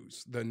like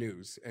the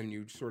news. And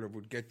you sort of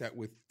would get that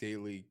with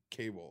daily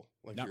cable.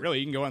 Like Not really.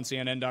 You can go on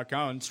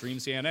CNN.com and stream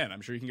CNN.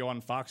 I'm sure you can go on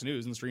Fox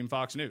News and stream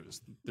Fox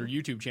News. Their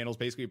YouTube channels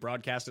basically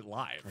broadcast it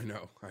live. I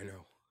know.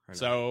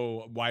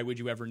 So why would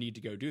you ever need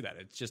to go do that?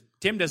 It's just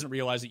Tim doesn't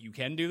realize that you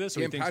can do this.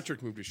 So Dan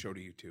Patrick moved his show to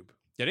YouTube.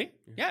 Did he?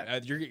 Yeah.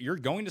 You're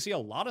going to see a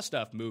lot of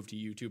stuff move to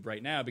YouTube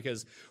right now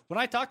because when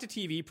I talk to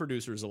TV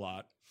producers a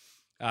lot,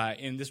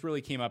 and this really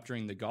came up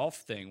during the golf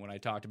thing when I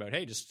talked about,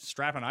 hey, just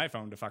strap an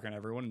iPhone to fucking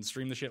everyone and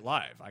stream the shit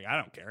live. Like, I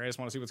don't care. I just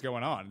want to see what's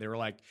going on. They were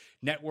like,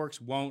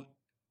 networks won't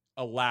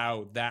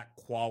allow that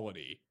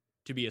quality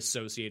to be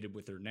associated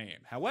with their name.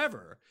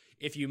 However,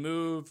 if you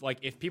move, like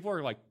if people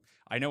are like,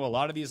 I know a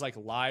lot of these like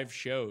live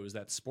shows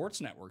that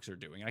sports networks are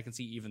doing, and I can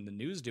see even the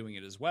news doing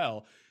it as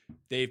well,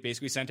 they've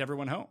basically sent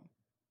everyone home.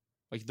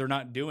 Like they're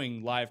not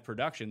doing live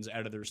productions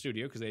out of their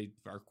studio because they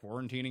are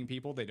quarantining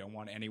people. They don't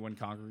want anyone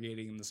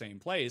congregating in the same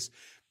place.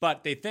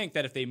 But they think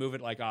that if they move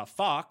it like off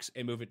Fox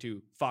and move it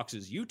to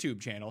Fox's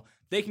YouTube channel,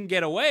 they can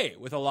get away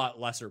with a lot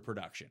lesser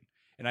production.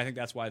 And I think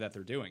that's why that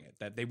they're doing it,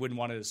 that they wouldn't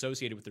want it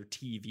associated with their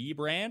TV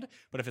brand.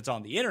 But if it's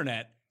on the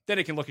internet, then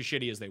it can look as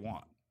shitty as they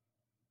want.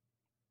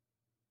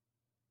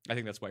 I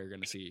think that's why you're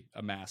going to see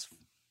a mass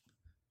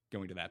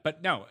going to that.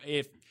 But no,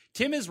 if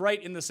Tim is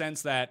right in the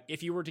sense that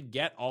if you were to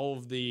get all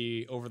of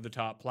the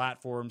over-the-top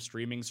platforms,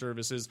 streaming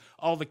services,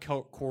 all the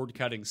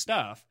cord-cutting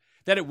stuff,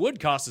 that it would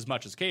cost as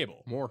much as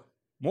cable.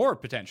 More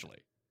potentially.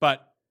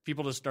 But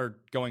people just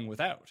start going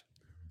without.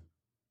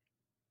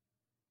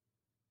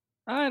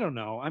 I don't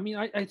know. I mean,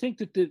 I think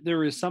that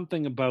there is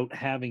something about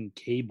having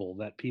cable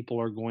that people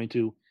are going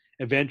to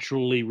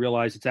eventually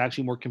realize it's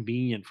actually more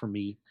convenient for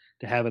me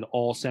to have it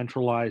all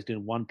centralized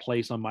in one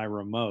place on my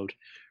remote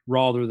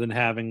rather than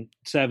having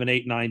 7,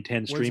 8, 9,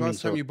 10 streaming.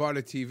 When's the last time you bought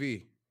a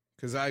TV?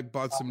 Because I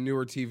bought some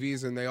newer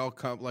TVs and they all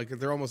come, like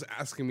they're almost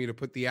asking me to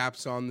put the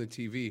apps on the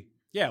TV.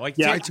 Yeah, like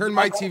I turn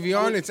my TV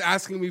on, it's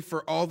asking me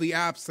for all the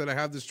apps that I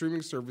have the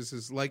streaming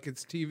services like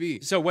it's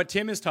TV. So what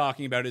Tim is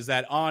talking about is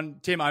that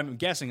Tim, I'm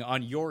guessing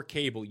on your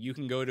cable, you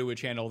can go to a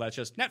channel that's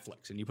just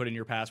Netflix and you put in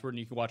your password and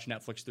you can watch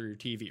Netflix through your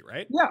TV,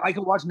 right? Yeah, I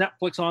can watch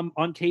Netflix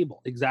on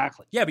cable.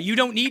 Exactly. Yeah, but you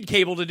don't need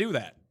cable to do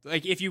that.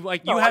 Like if you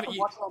like, no, you I have can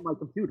watch it on my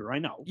computer. I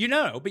know. You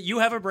know, but you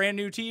have a brand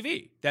new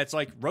TV that's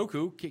like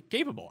Roku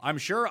capable. I'm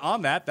sure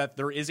on that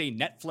there is a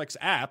Netflix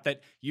app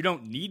that you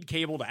don't need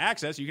cable to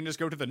access. You can just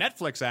go to the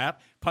Netflix app,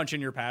 punch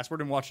in your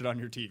password, and watch it on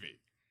your TV.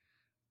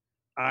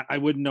 I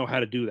wouldn't know how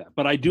to do that,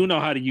 but I do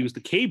know how to use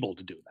the cable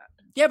to do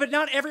that. Yeah, but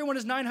not everyone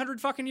is 900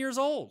 fucking years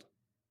old.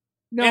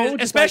 No, And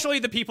just especially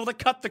the people that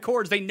cut the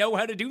cords. They know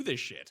how to do this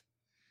shit.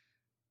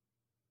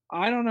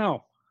 I don't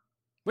know.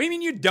 What do you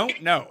mean you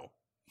don't know?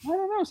 I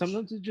don't know.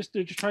 Sometimes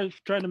they're just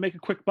trying to make a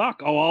quick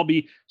buck. Oh, I'll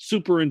be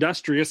super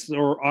industrious,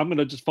 or I'm going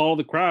to just follow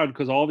the crowd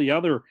because all the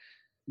other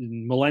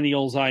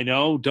millennials I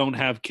know don't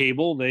have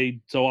cable.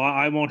 So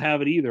I won't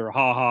have it either.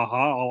 Ha ha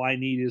ha! All I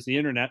need is the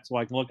internet so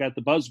I can look at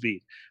the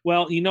BuzzFeed.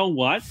 Well, you know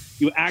what?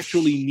 You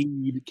actually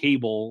need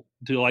cable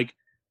to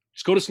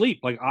just go to sleep.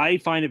 Like, I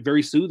find it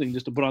very soothing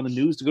just to put on the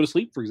news to go to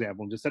sleep, for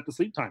example, and just set the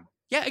sleep timer.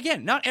 Yeah,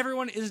 again, not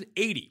everyone is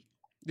 80.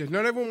 Yeah,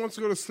 not everyone wants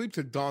to go to sleep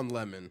to Don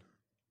Lemon.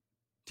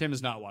 Tim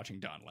is not watching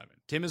Don Lemon.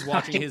 Tim is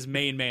watching his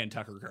main man,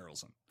 Tucker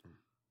Carlson.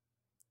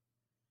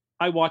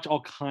 I watch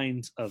all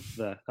kinds of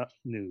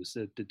news.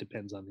 It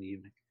depends on the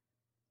evening.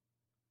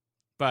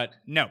 But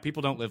no,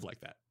 people don't live like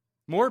that.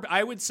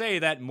 I would say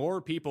that more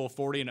people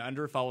 40 and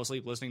under fall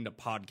asleep listening to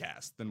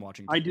podcasts than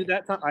watching TV. I do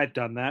that. I've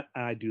done that.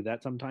 I do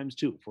that sometimes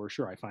too, for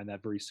sure. I find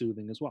that very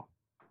soothing as well.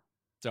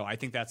 So I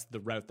think that's the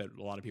route that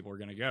a lot of people are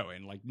going to go.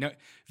 And no,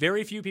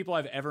 very few people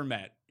I've ever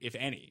met, if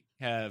any,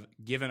 have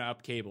given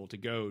up cable to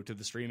go to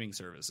the streaming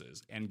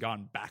services and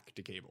gone back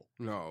to cable.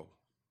 No,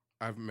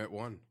 I haven't met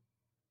one.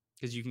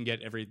 Because you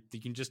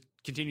can just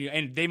continue,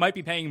 and they might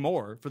be paying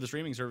more for the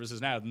streaming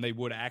services now than they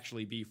would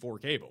actually be for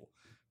cable.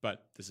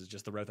 But this is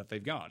just the route that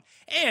they've gone.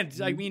 And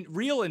I mean,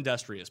 real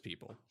industrious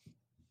people,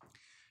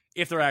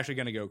 if they're actually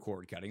going to go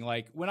cord cutting,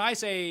 when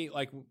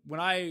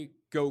I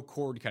go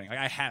cord cutting,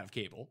 I have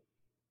cable.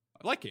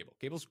 I like cable.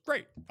 Cable's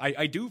great.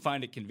 I do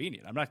find it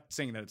convenient. I'm not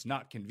saying that it's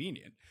not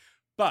convenient.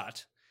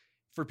 But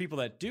for people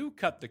that do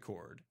cut the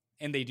cord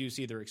and they do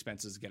see their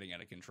expenses getting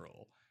out of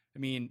control, I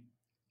mean,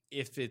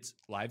 if it's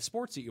live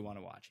sports that you want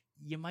to watch,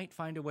 you might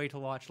find a way to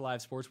watch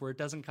live sports where it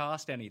doesn't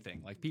cost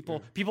anything.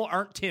 People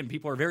aren't Tim.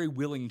 People are very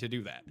willing to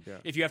do that. Yeah.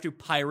 If you have to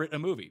pirate a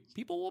movie,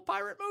 people will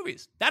pirate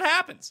movies. That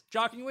happens,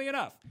 shockingly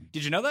enough.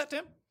 Did you know that,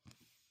 Tim?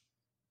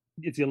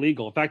 It's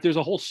illegal. In fact, there's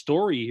a whole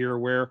story here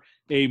where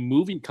a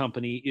movie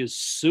company is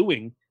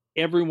suing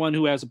everyone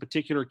who has a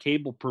particular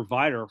cable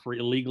provider for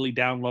illegally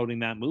downloading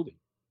that movie.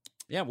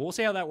 Yeah, well, we'll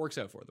see how that works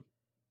out for them.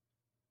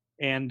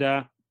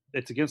 And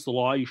it's against the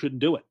law. You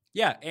shouldn't do it.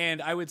 Yeah,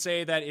 and I would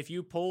say that if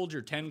you polled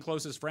your 10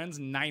 closest friends,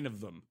 9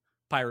 of them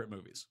pirate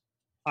movies.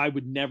 I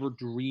would never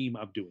dream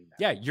of doing that.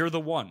 Yeah, you're the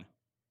one.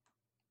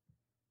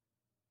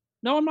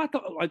 No, I'm not.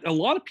 A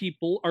lot of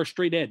people are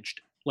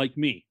straight-edged like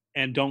me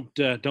and don't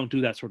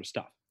do that sort of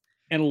stuff.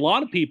 And a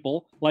lot of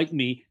people like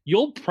me,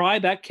 you'll pry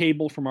that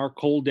cable from our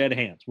cold, dead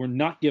hands. We're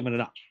not giving it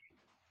up.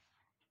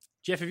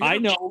 Jeff, I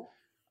know.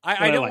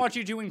 I don't want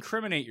you to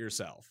incriminate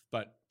yourself,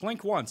 but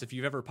blink once if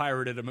you've ever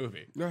pirated a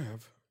movie. I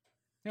have.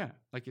 Yeah,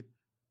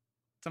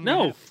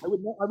 No, I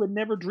would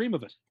never dream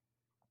of it.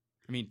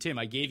 I mean, Tim,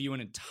 I gave you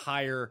an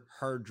entire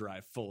hard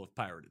drive full of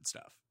pirated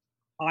stuff.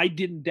 I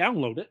didn't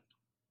download it.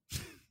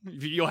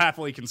 You'll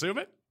happily consume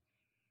it?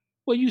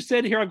 Well, you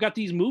said here I've got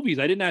these movies.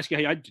 I didn't ask you.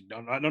 I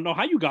don't know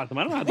how you got them.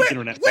 I don't have the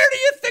internet. Where do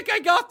you think I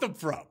got them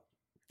from?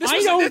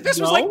 This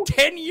was like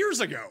 10 years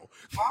ago.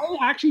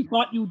 I actually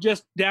thought you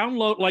just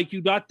download,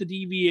 you got the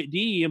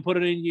DVD and put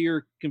it into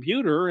your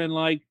computer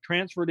and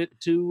transferred it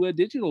to a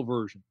digital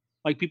version,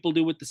 like people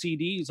do with the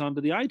CDs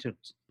onto the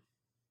iTunes.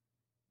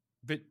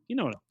 But you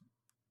know what?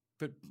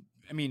 But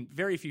I mean,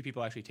 very few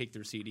people actually take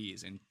their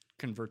CDs and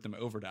convert them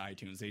over to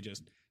iTunes. They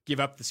just give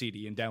up the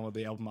CD and download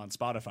the album on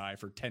Spotify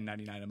for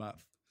 $10.99 a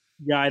month.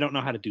 Yeah, I don't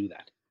know how to do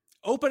that.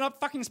 Open up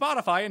fucking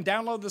Spotify and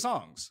download the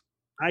songs.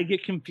 I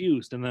get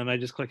confused, and then I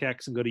just click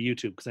X and go to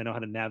YouTube because I know how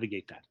to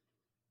navigate that.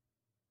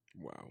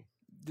 Wow.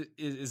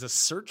 Is a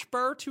search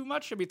bar too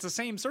much? I mean, it's the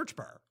same search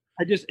bar.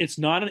 It's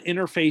not an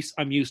interface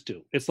I'm used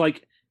to. It's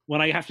like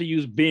when I have to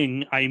use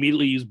Bing, I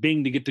immediately use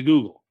Bing to get to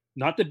Google.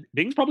 Not that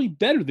Bing's probably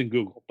better than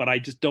Google, but I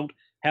just don't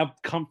have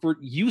comfort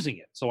using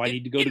it. So I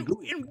need to go to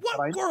Google. In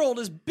what world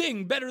is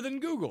Bing better than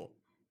Google?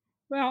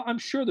 Well, I'm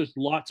sure there's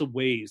lots of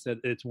ways that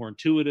it's more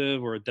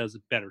intuitive or it does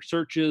better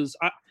searches.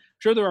 I'm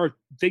sure there are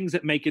things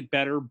that make it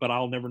better, but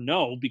I'll never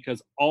know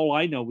because all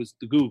I know is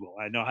the Google.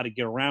 I know how to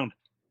get around it.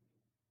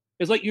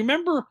 It's like, you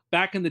remember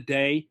back in the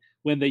day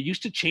when they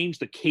used to change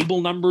the cable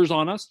numbers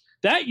on us?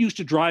 That used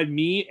to drive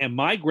me and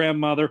my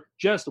grandmother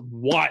just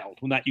wild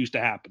when that used to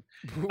happen.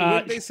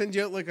 Wouldn't they send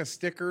you out a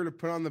sticker to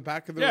put on the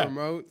back of the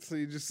remote? So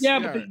you just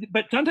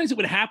But sometimes it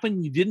would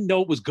happen. You didn't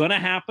know it was going to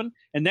happen.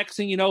 And next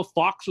thing you know,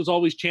 Fox was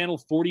always channel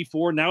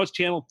 44. Now it's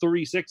channel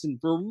 36.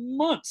 And for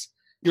months,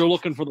 you're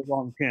looking for the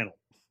wrong channel.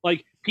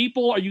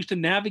 People are used to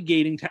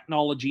navigating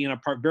technology in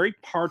a very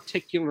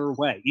particular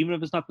way. Even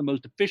if it's not the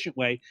most efficient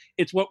way,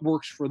 it's what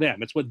works for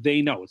them. It's what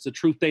they know. It's the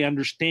truth they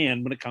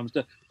understand when it comes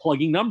to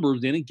plugging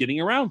numbers in and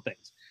getting around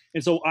things.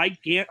 And so I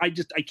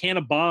can't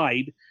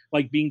abide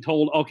being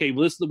told, okay,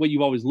 well, this is the way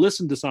you've always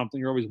listened to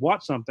something or always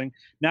watched something.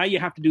 Now you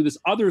have to do this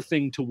other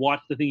thing to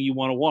watch the thing you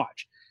want to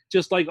watch.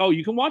 Just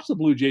you can watch the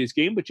Blue Jays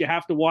game, but you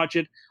have to watch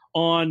it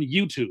on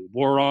YouTube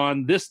or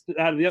on this,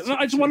 that, or the other.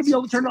 I just want to be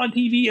able to turn it on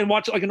TV and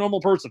watch it like a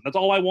normal person. That's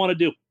all I want to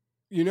do.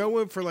 You know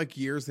when for like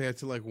years they had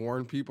to like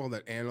warn people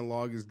that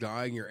analog is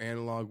dying, your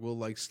analog will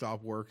like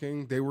stop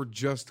working? They were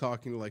just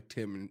talking to like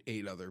Tim and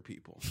 8 other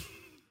people.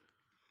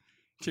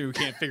 Who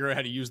can't figure out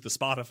how to use the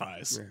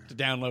Spotify's to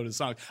download his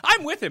songs.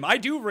 I'm with him. I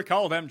do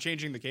recall them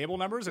changing the cable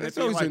numbers, and It's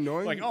it's always always like,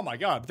 annoying. like, oh my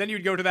god. But then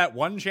you'd go to that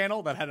one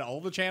channel that had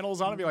all the channels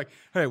on it, and be like,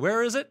 hey,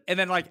 where is it? And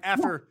then like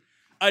after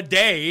a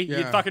day,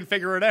 you'd fucking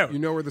figure it out. You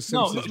know where the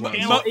Simpsons No, was.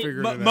 mo- You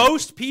figured it out.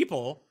 Most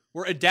people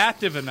were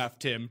adaptive enough,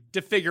 Tim,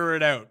 to figure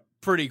it out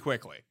pretty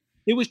quickly.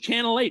 It was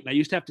Channel 8, and I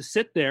used to have to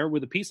sit there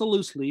with a piece of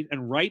loose leaf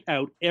and write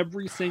out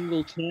every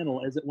single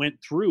channel as it went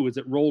through, as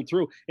it rolled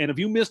through. And if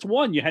you missed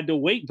one, you had to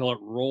wait until it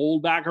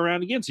rolled back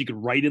around again so you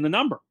could write in the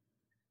number.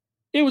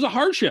 It was a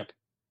hardship.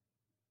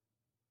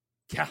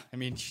 Yeah, I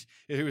mean,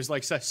 it was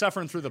like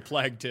suffering through the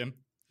plague, Tim.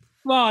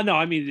 Well, no,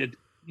 I mean,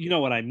 you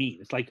know what I mean.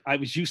 It's like I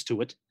was used to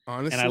it,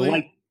 Honestly, and I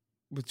like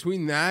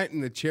between that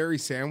and the cherry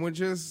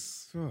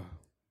sandwiches,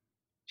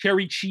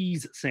 cherry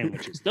cheese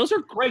sandwiches. Those are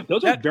great.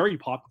 Those are very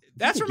popular.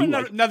 That's People from do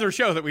like another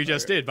show that we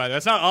just did, by the way.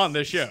 That's not on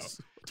this show.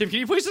 Tim, can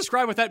you please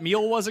describe what that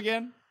meal was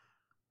again?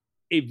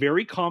 a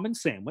very common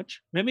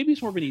sandwich. Maybe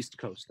it's more of an East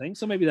Coast thing.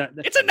 So maybe that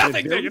It's a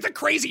nothing thing. It's a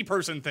crazy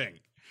person thing.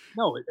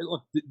 No,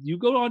 look, you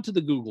go onto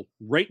the Google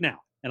right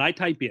now, and I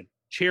type in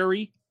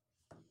cherry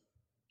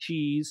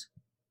cheese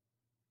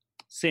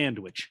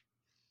sandwich.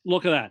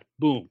 Look at that.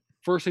 Boom.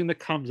 First thing that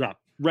comes up.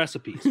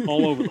 Recipes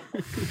all over the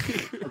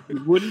place. Like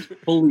you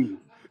wouldn't believe.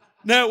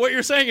 No, what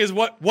you're saying is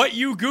what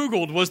you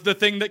Googled was the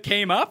thing that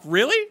came up?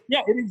 Really?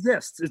 Yeah, it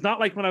exists. It's not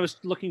like when I was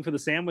looking for the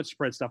sandwich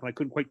spread stuff and I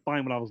couldn't quite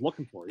find what I was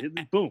looking for.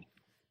 Boom.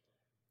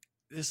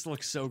 This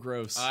looks so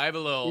gross. I have a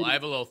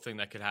little thing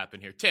that could happen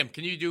here. Tim,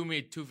 can you do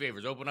me 2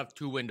 favors? Open up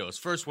 2 windows.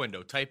 First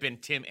window, type in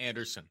Tim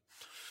Anderson.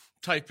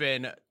 Type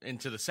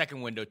into the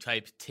second window,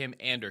 type Tim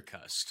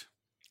Andercust.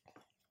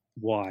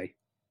 Why?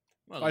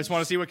 Well, I just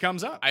want to see what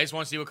comes up. I just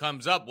want to see what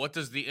comes up. What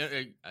does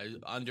the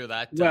under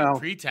that Well-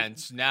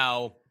 pretense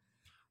now?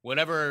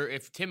 Whatever.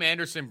 If Tim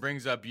Anderson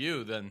brings up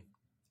you, then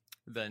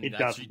It that's,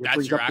 doesn't. It that's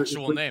brings your up the-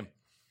 actual name.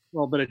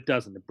 Well, but it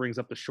doesn't. It brings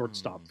up the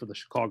shortstop for the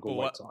Chicago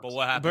White Sox. But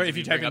what happens? But if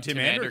you type bring in up Tim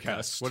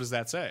Andercust, what does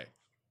that say?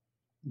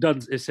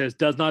 It says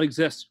does not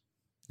exist.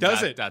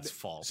 Does it? That's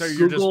false. So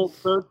you're Google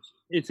search.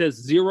 It says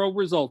 0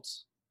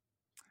 results.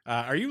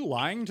 Are you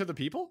lying to the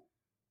people?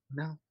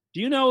 No. Do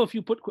you know if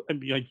you put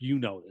you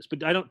know this,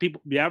 but I don't. People,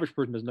 the average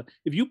person doesn't know.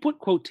 If you put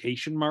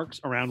quotation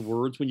marks around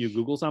words when you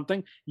Google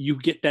something, you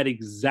get that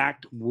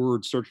exact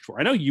word searched for.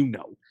 I know you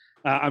know.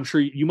 I'm sure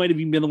you might have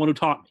even been the one who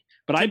taught me,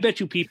 but I bet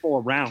you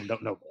people around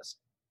don't know this.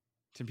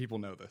 Some people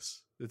know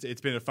this. It's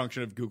been a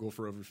function of Google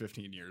for over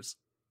 15 years.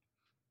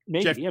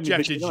 Maybe. Jeff, I mean, Jeff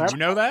but did they don't you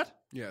know that?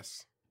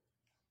 Yes.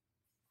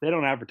 They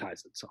don't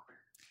advertise it, so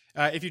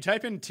If you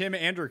type in Tim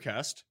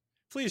Andercust,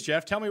 please,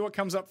 Jeff, tell me what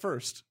comes up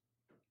first.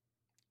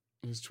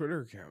 His Twitter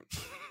account.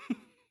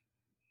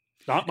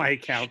 not my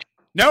account.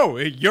 No,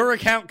 your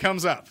account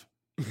comes up.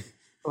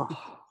 Ugh.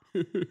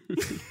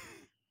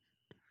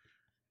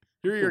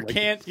 Here are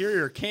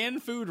your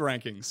canned food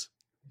rankings.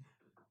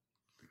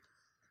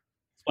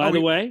 By the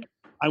way,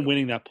 I'm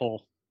winning that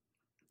poll.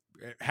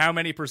 How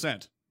many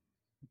percent?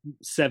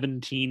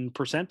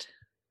 17%.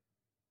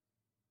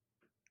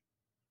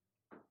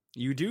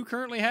 You do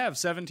currently have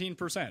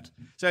 17%.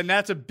 So, and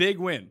that's a big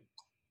win.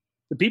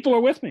 The people are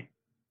with me.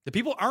 The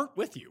people aren't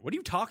with you. What are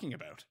you talking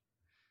about?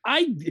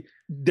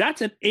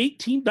 That's an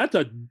 18. That's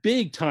a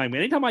big time.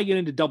 Anytime I get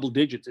into double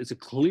digits, it's a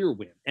clear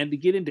win. And to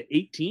get into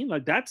 18,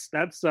 like that's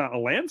a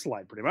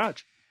landslide pretty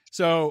much.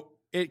 So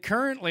it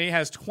currently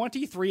has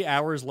 23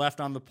 hours left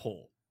on the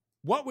poll.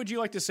 What would you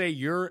like to say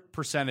your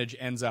percentage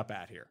ends up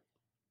at here?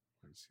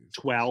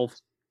 12.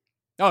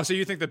 Oh, so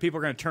you think that people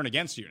are going to turn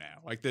against you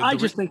now? Like I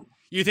just think,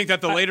 you think that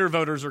the later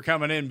voters are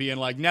coming in being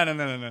like, no.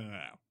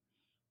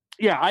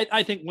 yeah,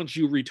 I think once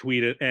you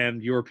retweet it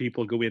and your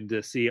people go in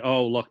to see,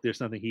 oh look, there's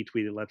something he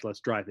tweeted. Let's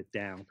drive it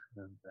down.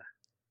 And,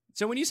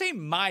 So when you say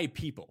my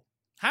people,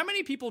 how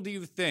many people do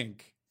you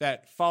think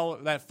that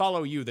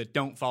follow you that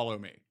don't follow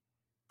me?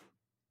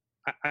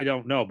 I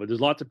don't know, but there's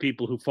lots of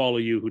people who follow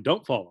you who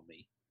don't follow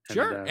me.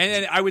 Sure.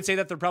 And I would say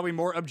that they're probably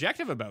more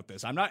objective about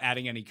this. I'm not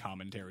adding any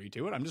commentary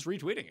to it. I'm just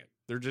retweeting it.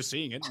 They're just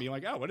seeing it and being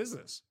like, oh, what is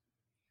this?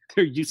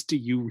 they're used to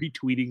you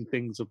retweeting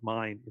things of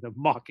mine in a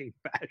mocking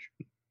fashion.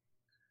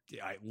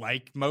 Yeah, I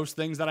like most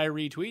things that I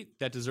retweet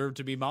that deserve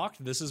to be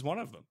mocked. This is one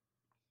of them.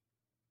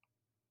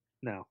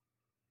 No.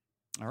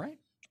 All right.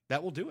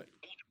 That will do it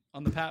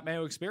on the Pat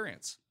Mayo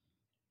Experience.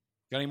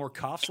 Got any more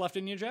coughs left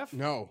in you, Jeff?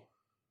 No,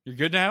 You're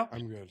good now?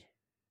 I'm good.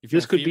 You feel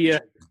This could be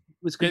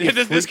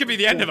this could be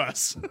the end of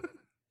us.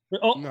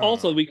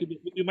 Also, we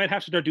might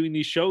have to start doing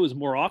these shows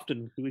more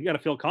often. We got to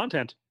fill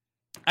content.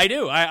 I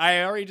do.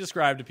 I already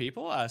described to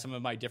people some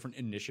of my different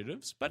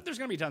initiatives, but there's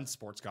going to be tons of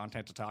sports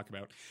content to talk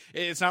about.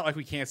 It's not like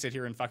we can't sit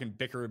here and fucking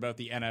bicker about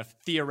the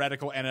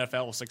theoretical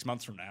NFL 6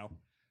 months from now. I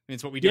mean,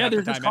 it's what we do at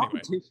the time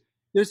anyway.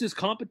 There's this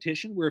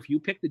competition where if you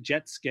pick the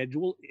Jets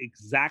schedule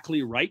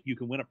exactly right, you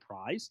can win a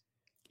prize.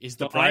 Is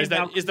the So prize I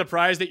now-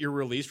 that you're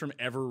released from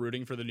ever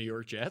rooting for the New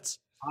York Jets?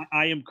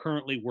 I am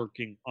currently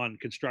working on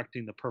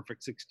constructing the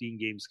perfect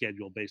 16-game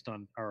schedule based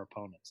on our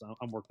opponents.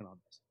 I'm working on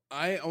this.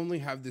 I only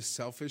have this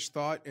selfish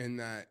thought in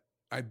that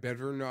I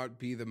better not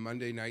be the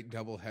Monday night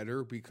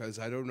doubleheader because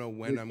I don't know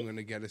when I'm going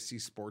to get to see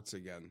sports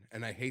again.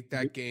 And I hate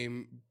that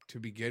game to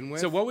begin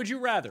with. So what would you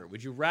rather?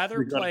 Would you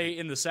rather play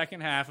in the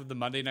second half of the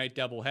Monday night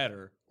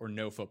doubleheader or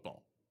no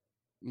football?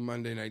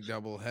 Monday night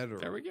doubleheader.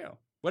 There we go.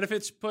 What if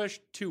it's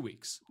pushed 2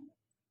 weeks?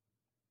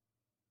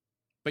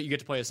 But you get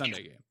to play a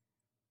Sunday game.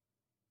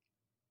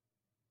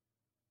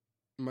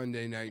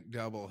 Monday night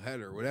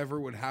doubleheader. Whatever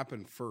would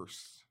happen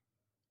first.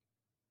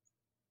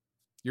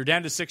 You're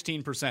down to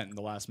 16% in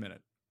the last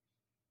minute.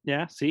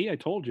 Yeah, see, I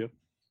told you.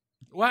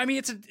 Well, I mean,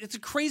 it's a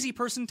crazy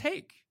person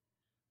take.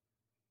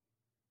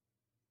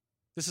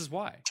 This is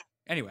why.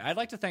 Anyway, I'd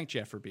like to thank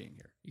Jeff for being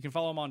here. You can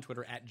follow him on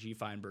Twitter at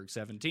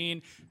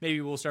gfeinberg17. Maybe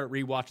we'll start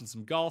rewatching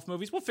some golf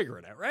movies. We'll figure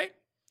it out, right?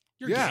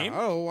 Your game.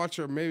 I'll watch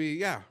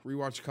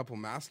rewatch a couple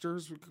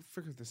Masters. We could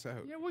figure this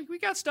out. Yeah, we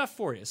got stuff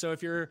for you. So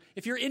if you're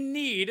in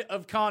need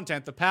of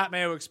content, the Pat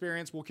Mayo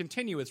Experience will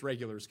continue its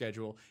regular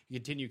schedule and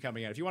continue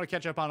coming out. If you want to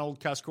catch up on old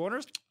Cuss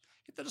Corners,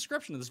 hit the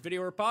description of this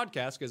video or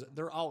podcast because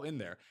they're all in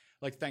there.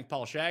 I'd like to thank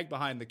Paul Shag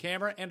behind the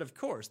camera, and of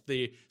course,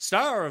 the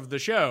star of the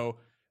show,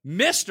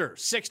 Mr.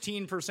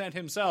 16%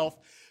 himself,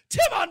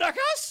 Tim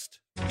Undergust.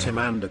 Tim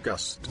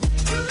Andergust.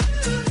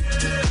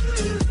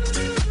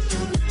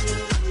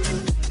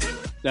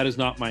 That is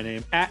not my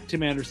name. At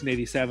Tim Anderson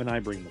 87,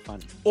 I bring the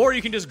fun. Or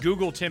you can just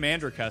Google Tim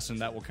Andergust and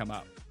that will come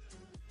up.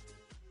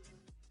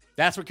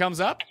 That's what comes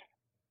up?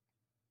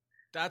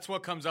 That's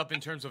what comes up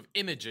in terms of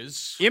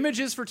images.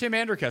 Images for Tim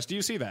Andergust. Do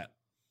you see that?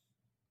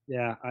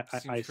 Yeah,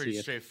 Seems I pretty see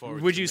it.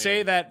 straightforward. Would to you me.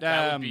 say that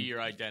would be your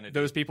identity?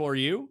 those people are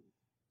you?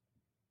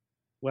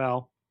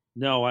 Well,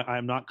 no,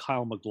 I'm not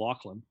Kyle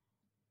MacLachlan.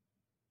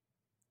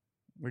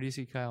 Where do you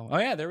see Kyle? Oh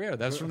yeah, there we go.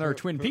 That's from their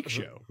Twin Peaks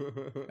show.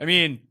 I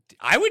mean,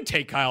 I would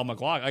take Kyle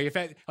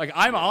MacLachlan.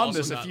 I'm on also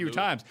this a not few Luke.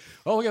 times.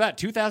 Oh, look at that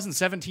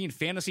 2017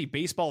 fantasy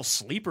baseball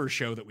sleeper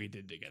show that we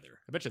did together.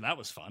 I bet you that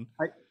was fun.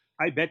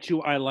 I bet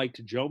you I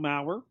liked Joe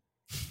Mauer,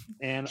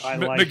 and I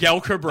liked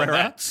Miguel Cabrera.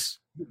 Mets.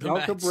 Miguel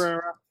Mets.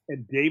 Cabrera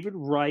and David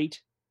Wright,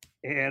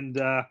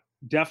 and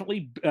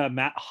definitely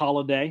Matt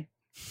Holliday.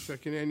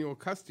 Second annual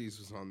Custies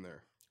was on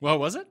there. Well,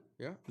 was it?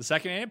 Yeah. The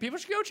second annual. People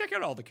should go check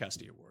out all the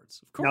Custy Awards.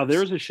 Of course. Now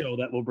there's a show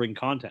that will bring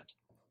content.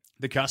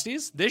 the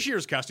Custies. This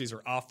year's Custies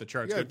are off the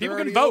charts. Yeah, Good. People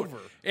they're can already vote.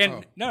 over. And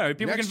Oh. no,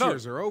 people Next can vote.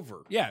 year's are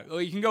over. Yeah,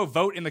 well, you can go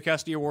vote in the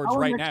Custy Awards How are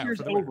right next now year's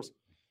for the over? winners.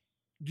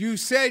 You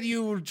said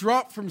you would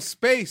drop from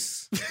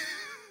space.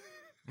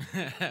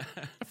 I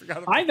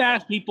forgot about I've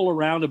asked people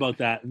around about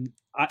that, and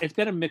it's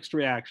been a mixed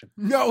reaction.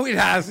 No, it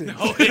hasn't.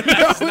 No, it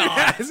has not.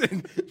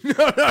 hasn't.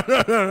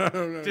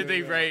 No. Did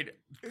they rate?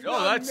 It's Oh,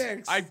 not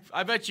that's. mixed.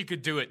 I bet you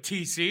could do it,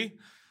 TC.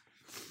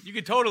 You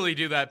could totally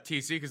do that,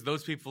 TC, because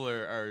those people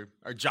are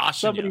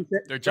joshing you.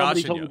 They're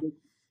somebody joshing told you. me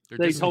They're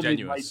they told me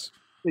disingenuous.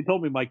 they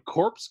told me my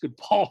corpse could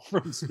fall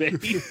from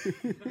space.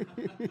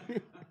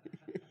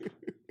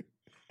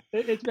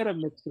 It's been a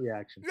mixed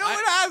reaction. No, it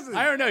hasn't.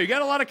 I don't know. You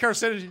got a lot of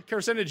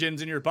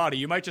carcinogens in your body.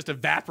 You might just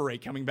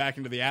evaporate coming back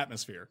into the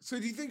atmosphere. So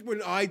do you think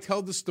when I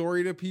tell the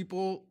story to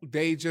people,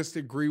 they just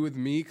agree with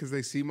me because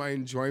they see my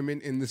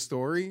enjoyment in the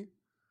story?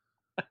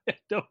 I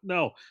don't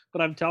know,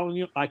 but I'm telling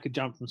you, I could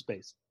jump from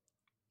space.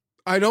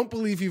 I don't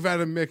believe you've had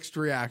a mixed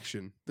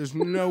reaction. There's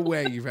no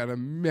way you've had a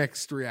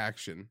mixed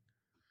reaction.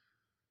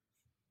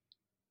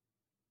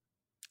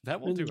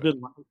 That will do There's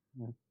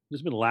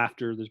it been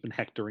laughter. There's been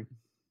hectoring.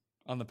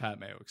 on the Pat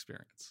Mayo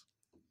Experience.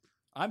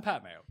 I'm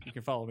Pat Mayo. You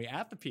can follow me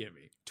at the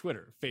PME,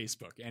 Twitter,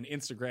 Facebook, and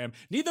Instagram.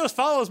 Need those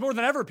follows more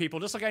than ever, people,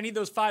 just like I need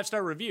those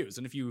 5-star reviews.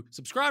 And if you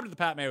subscribe to the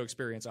Pat Mayo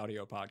Experience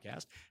audio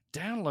podcast,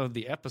 download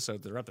the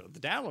episodes that are up there. The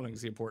downloading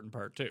is the important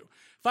part, too.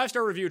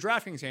 5-star review,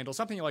 DraftKings handle,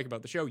 something you like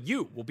about the show.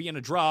 You will be in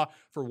a draw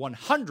for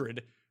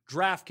 100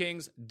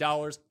 DraftKings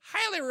dollars.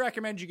 Highly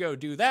recommend you go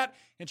do that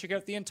and check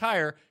out the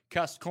entire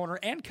Cust Corner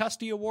and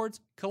Custy Awards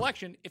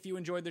collection if you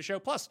enjoyed the show.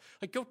 Plus,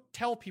 go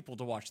tell people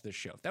to watch this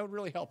show. That would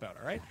really help out,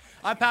 all right?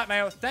 I'm Pat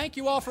Mayo. Thank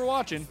you all for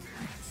watching.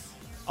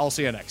 I'll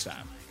see you next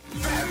time.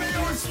 Pat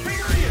Mayo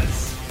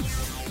Experience!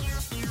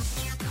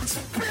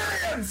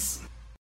 Experience!